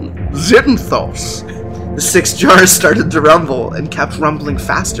 Mentrion, Zinthos. The 6 jars started to rumble and kept rumbling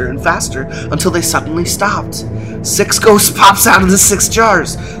faster and faster until they suddenly stopped. 6 ghosts pops out of the 6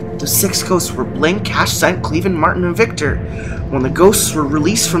 jars. The 6 ghosts were Blink, Cash, Scent, Cleveland, Martin, and Victor. When the ghosts were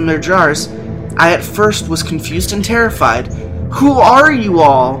released from their jars, I at first was confused and terrified. Who are you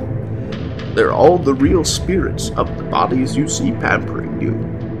all? They're all the real spirits of the bodies you see pampering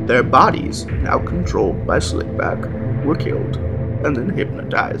you. Their bodies, now controlled by Slickback, were killed and then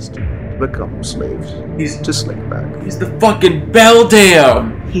hypnotized to become slaves to Slickback. He's the fucking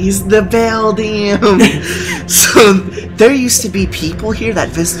Beldam! He's the Beldam! So, there used to be people here that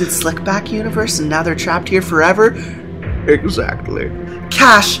visited Slickback universe and now they're trapped here forever? Exactly.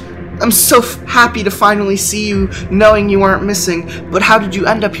 Cash, I'm so happy to finally see you, knowing you aren't missing, but how did you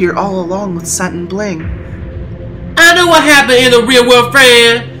end up here all along with Scent and Bling? I know what happened in the real world,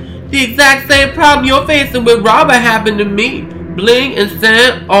 friend. The exact same problem you're facing with Robert happened to me. Bling and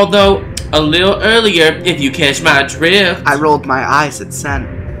Scent, although a little earlier, if you catch my drift. I rolled my eyes at Scent.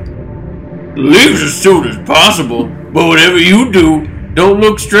 Leave as soon as possible, but whatever you do, don't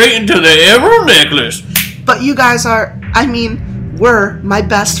look straight into the emerald necklace. But you guys were my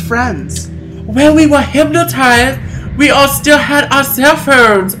best friends. When we were hypnotized, we all still had our cell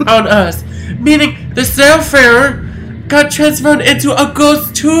phones on us, meaning the cell phone got transferred into a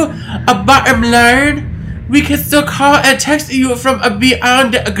ghost too. A bottom line, we can still call and text you from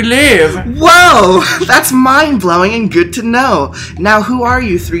beyond the glaive. Whoa! That's mind-blowing and good to know. Now, who are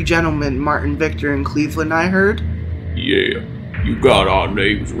you 3 gentlemen, Martin, Victor, and Cleveland, I heard? Yeah, you got our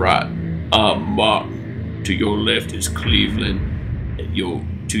names right. I'm Martin. To your left is Cleveland.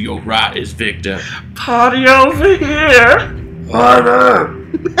 And to your right is Victor. Party over here! Party!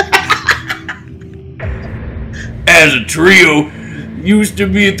 As a trio, used to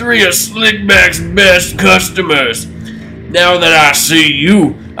be 3 of Slickback's best customers. Now that I see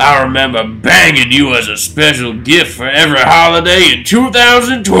you, I remember banging you as a special gift for every holiday in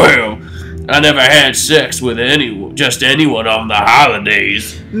 2012. I never had sex with just anyone on the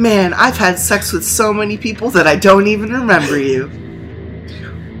holidays. Man, I've had sex with so many people that I don't even remember you.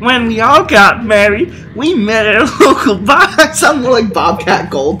 When we all got married, we met at a local bar. I sound more like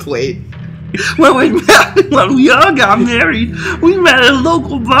Bobcat Goldthwait. When we all got married, we met at a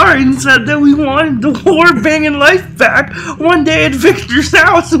local bar and said that we wanted the whore-banging life back one day at Victor's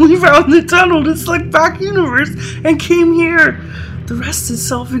house, and we found the tunnel to Slickback Universe and came here. The rest is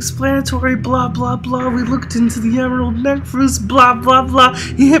self-explanatory, blah, blah, blah. We looked into the emerald necklace, blah, blah, blah.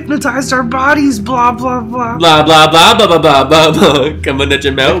 He hypnotized our bodies, blah, blah, blah. Blah, blah, blah, blah, blah, blah, blah, blah. Coming at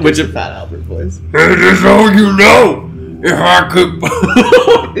your mouth with your Fat Albert voice. It is all you know. If I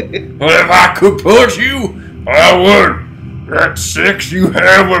could push you, I would. That sex you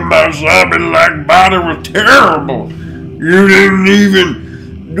had with my zombie-like body was terrible. You didn't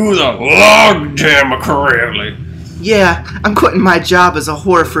even do the log jam correctly. Yeah, I'm quitting my job as a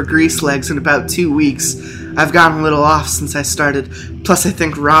whore for grease legs in about 2 weeks. I've gotten a little off since I started. Plus, I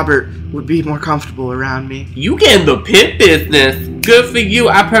think Robert would be more comfortable around me. You get in the pimp business. Good for you.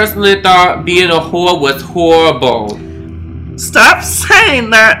 I personally thought being a whore was horrible. Stop saying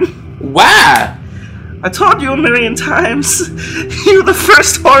that! Why? I told you a million times. You're the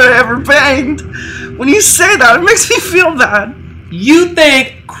first whore I ever banged. When you say that, it makes me feel bad. You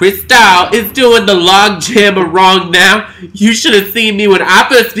think Crystal is doing the log jam wrong now? You should have seen me when I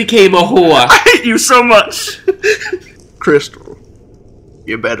first became a whore. I hate you so much. Crystal,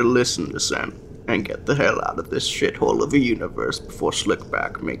 you better listen to Sam and get the hell out of this shithole of a universe before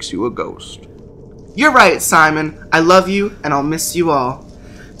Slickback makes you a ghost. You're right, Simon. I love you, and I'll miss you all.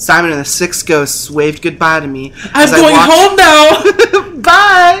 Simon and the six ghosts waved goodbye to me. I'm going home now!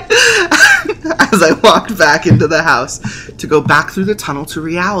 Bye! As I walked back into the house to go back through the tunnel to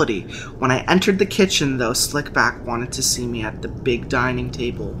reality. When I entered the kitchen, though, Slickback wanted to see me at the big dining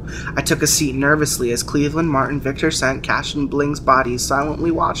table. I took a seat nervously as Cleveland, Martin, Victor, Scent, Cash, and Bling's bodies silently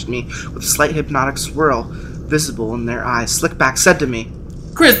watched me with a slight hypnotic swirl visible in their eyes. Slickback said to me,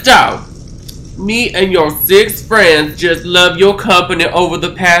 Crystal, me and your 6 friends just love your company over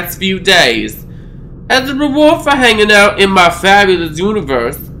the past few days. As a reward for hanging out in my fabulous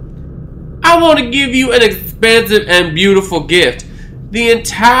universe, I want to give you an expensive and beautiful gift. The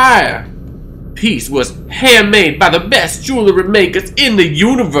entire piece was handmade by the best jewelry makers in the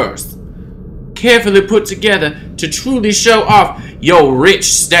universe. Carefully put together to truly show off your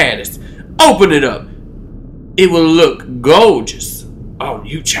rich status. Open it up. It will look gorgeous on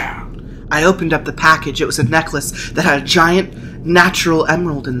you, child. I opened up the package. It was a necklace that had a giant natural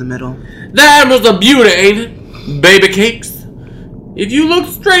emerald in the middle. The emerald's a beauty, ain't it? Baby cakes. If you look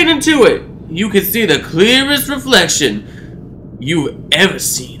straight into it, you can see the clearest reflection you've ever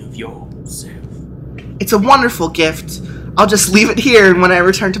seen of yourself. It's a wonderful gift. I'll just leave it here, and when I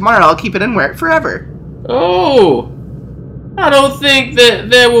return tomorrow, I'll keep it and wear it forever. Oh, I don't think that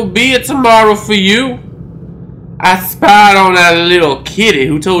there will be a tomorrow for you. I spied on that little kitty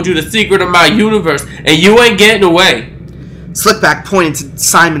who told you the secret of my universe, and you ain't getting away. Slickback pointed to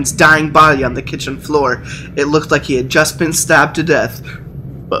Simon's dying body on the kitchen floor. It looked like he had just been stabbed to death.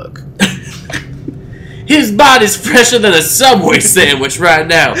 Fuck. His body's fresher than a Subway sandwich right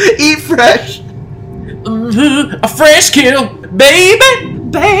now. Eat fresh. A fresh kill, baby.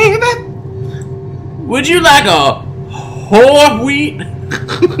 Baby. Would you like a whole wheat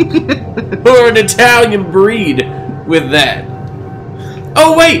or an Italian breed with that?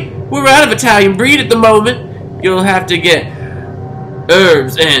 Oh wait, we're out of Italian breed at the moment. You'll have to get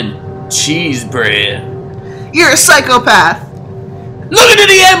herbs and cheese bread. You're a psychopath. Look into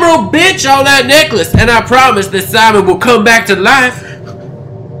the emerald, bitch, on that necklace, and I promise that Simon will come back to life.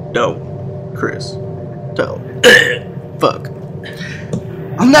 No, Chris. No. Fuck.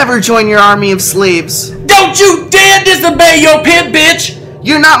 I'll never join your army of slaves. Don't you dare disobey your pimp, bitch!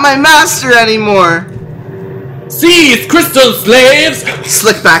 You're not my master anymore. Seize, crystal slaves!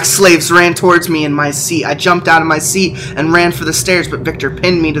 Slickback slaves ran towards me in my seat. I jumped out of my seat and ran for the stairs, but Victor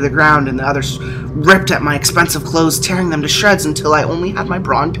pinned me to the ground and the others ripped at my expensive clothes, tearing them to shreds until I only had my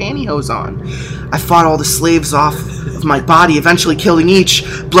bra and pantyhose on. I fought all the slaves off of my body, eventually killing each.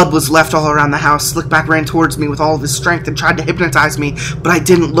 Blood was left all around the house. Slickback ran towards me with all of his strength and tried to hypnotize me, but I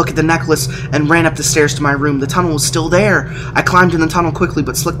didn't look at the necklace and ran up the stairs to my room. The tunnel was still there. I climbed in the tunnel quickly,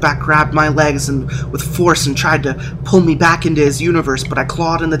 but Slickback grabbed my legs and with force and tried to pull me back into his universe, but I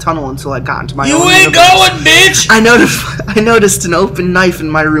clawed in the tunnel until I got into my own universe. You ain't going, bitch! I noticed an open knife in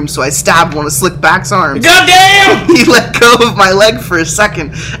my room, so I stabbed one of Slickback's arms. Goddamn! He let go of my leg for a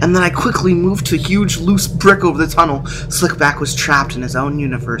second, and then I quickly moved to a huge loose brick over the tunnel. Slickback was trapped in his own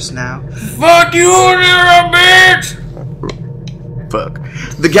universe now. Fuck you, little bitch! Fuck.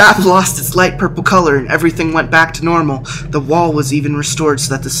 The gap lost its light purple color and everything went back to normal. The wall was even restored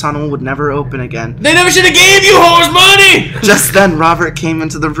so that the tunnel would never open again. They never should have gave you whores money! Just then, Robert came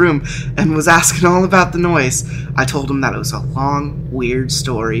into the room and was asking all about the noise. I told him that it was a long, weird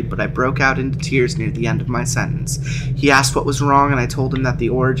story, but I broke out into tears near the end of my sentence. He asked what was wrong, and I told him that the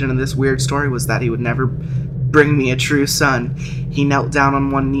origin of this weird story was that he would never bring me a true son. He knelt down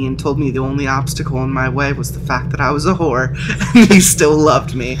on one knee and told me the only obstacle in my way was the fact that I was a whore, and he still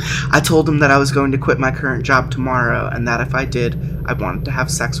loved me. I told him that I was going to quit my current job tomorrow, and that if I did, I wanted to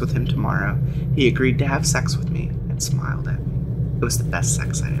have sex with him tomorrow. He agreed to have sex with me and smiled at me. It was the best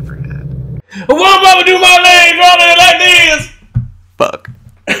sex I ever had. What am I gonna do my legs running like this? Fuck.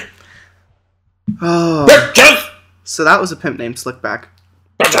 Oh. Bitches! So that was a pimp named Slickback.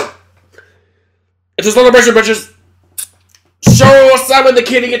 Bitches! It's a celebration, bitches! Show Simon the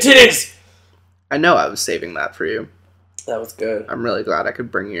Kitty your titties! I know I was saving that for you. That was good. I'm really glad I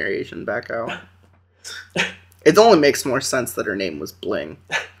could bring your Asian back out. It only makes more sense that her name was Bling.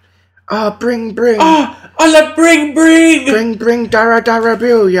 Oh, bring. Oh, I love bring. Bring, dara,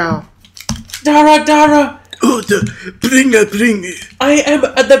 booyah. Dara. Oh, the bring. I am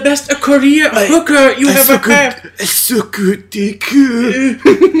the best career hooker you ever had. So good, dick.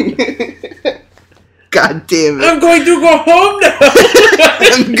 God damn it. I'm going to go home now.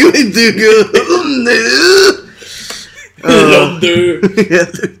 I'm going to go home now.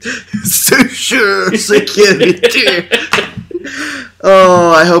 Social security.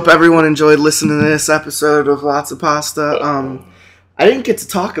 Oh, I hope everyone enjoyed listening to this episode of Lots of Pasta. I didn't get to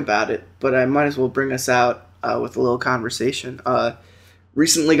talk about it, but I might as well bring us out with a little conversation.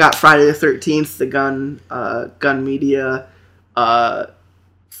 recently got Friday the 13th, the Gun Media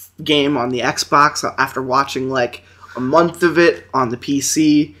game on the Xbox after watching like a month of it on the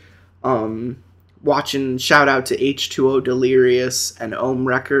PC. Watching, shout out to H2O Delirious and Ohm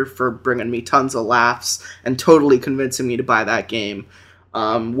Wrecker for bringing me tons of laughs and totally convincing me to buy that game.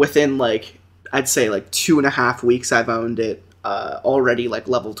 Within like, I'd say like 2.5 weeks I've owned it, already like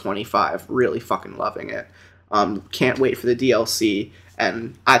level 25, really fucking loving it. Can't wait for the DLC,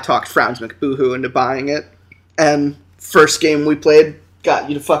 and I talked Franz McBoohoo into buying it, and first game we played got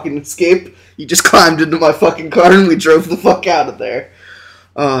you to fucking escape. You just climbed into my fucking car and we drove the fuck out of there.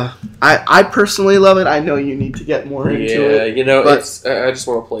 I personally love it. I know you need to get more into it. Yeah, you know, I just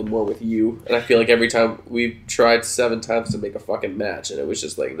want to play more with you, and I feel like every time we've tried 7 times to make a fucking match, and it was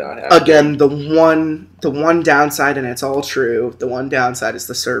just like not happening. Again, the one downside, and it's all true, the one downside is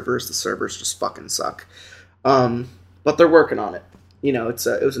the servers. The servers just fucking suck. But they're working on it. You know, it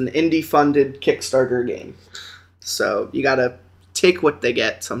was an indie-funded Kickstarter game, so you gotta take what they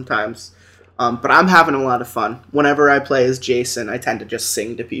get sometimes. But I'm having a lot of fun. Whenever I play as Jason, I tend to just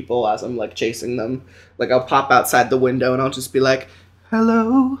sing to people as I'm, like, chasing them. Like, I'll pop outside the window and I'll just be like,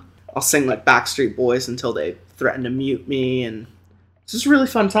 hello. I'll sing, like, Backstreet Boys until they threaten to mute me, and it's just a really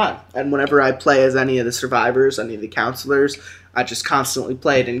fun time. And whenever I play as any of the survivors, any of the counselors, I just constantly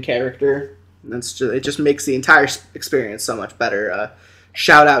play it in character. And it just makes the entire experience so much better.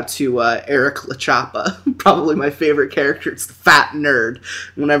 Shout out to Eric LaChapa, probably my favorite character. It's the fat nerd.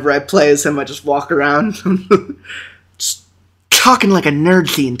 Whenever I play as him, I just walk around just talking like a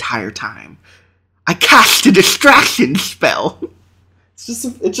nerd the entire time. I cast a distraction spell.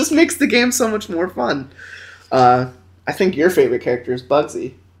 It just makes the game so much more fun. I think your favorite character is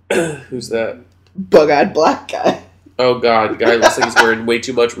Bugsy. Who's that? Bug-eyed black guy. Oh god, the guy looks like he's wearing way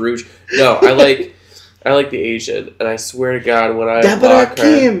too much rouge. No, I like the Asian, and I swear to God, when I Deborah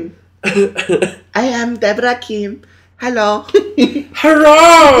Kim. I am Deborah Kim. Hello.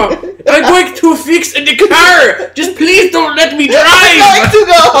 Hurrah! I'm going to fix the car. Just please don't let me drive. I'm going to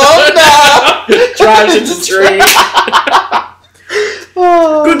go home now. Drives into the tree.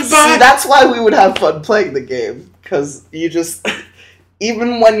 Oh, goodbye. See, that's why we would have fun playing the game, because you just,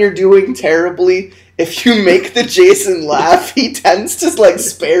 even when you're doing terribly, if you make the Jason laugh, he tends to like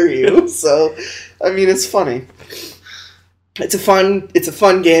spare you. So, I mean, it's funny. It's a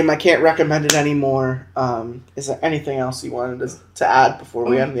fun game. I can't recommend it anymore. Is there anything else you wanted to add before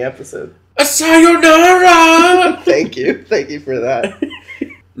we end the episode? A sayonara. Thank you for that.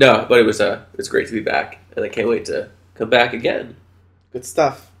 No, but it's great to be back, and I can't wait to come back again. Good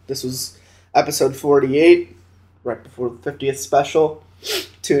stuff. This was episode 48, right before the 50th special.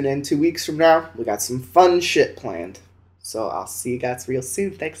 Tune in 2 weeks from now. We got some fun shit planned. So I'll see you guys real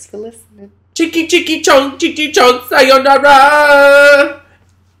soon. Thanks for listening. Chicky chong, sayonara.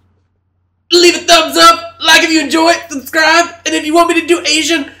 Leave a thumbs up, like if you enjoy it, subscribe, and if you want me to do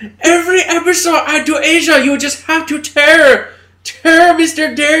Asian, every episode I do Asia, you just have to tear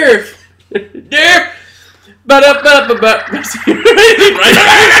Mr. Dare. Dare.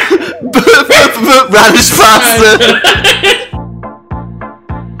 Radish pasta.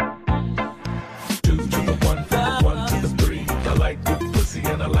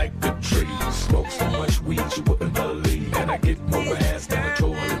 And I like the tree. Smoke so much weed you wouldn't believe. And I get more ass than a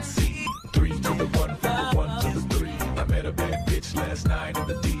toilet seat. 3 to the 1, from the 1 to the 3. I met a bad bitch last night in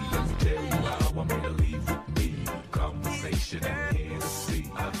the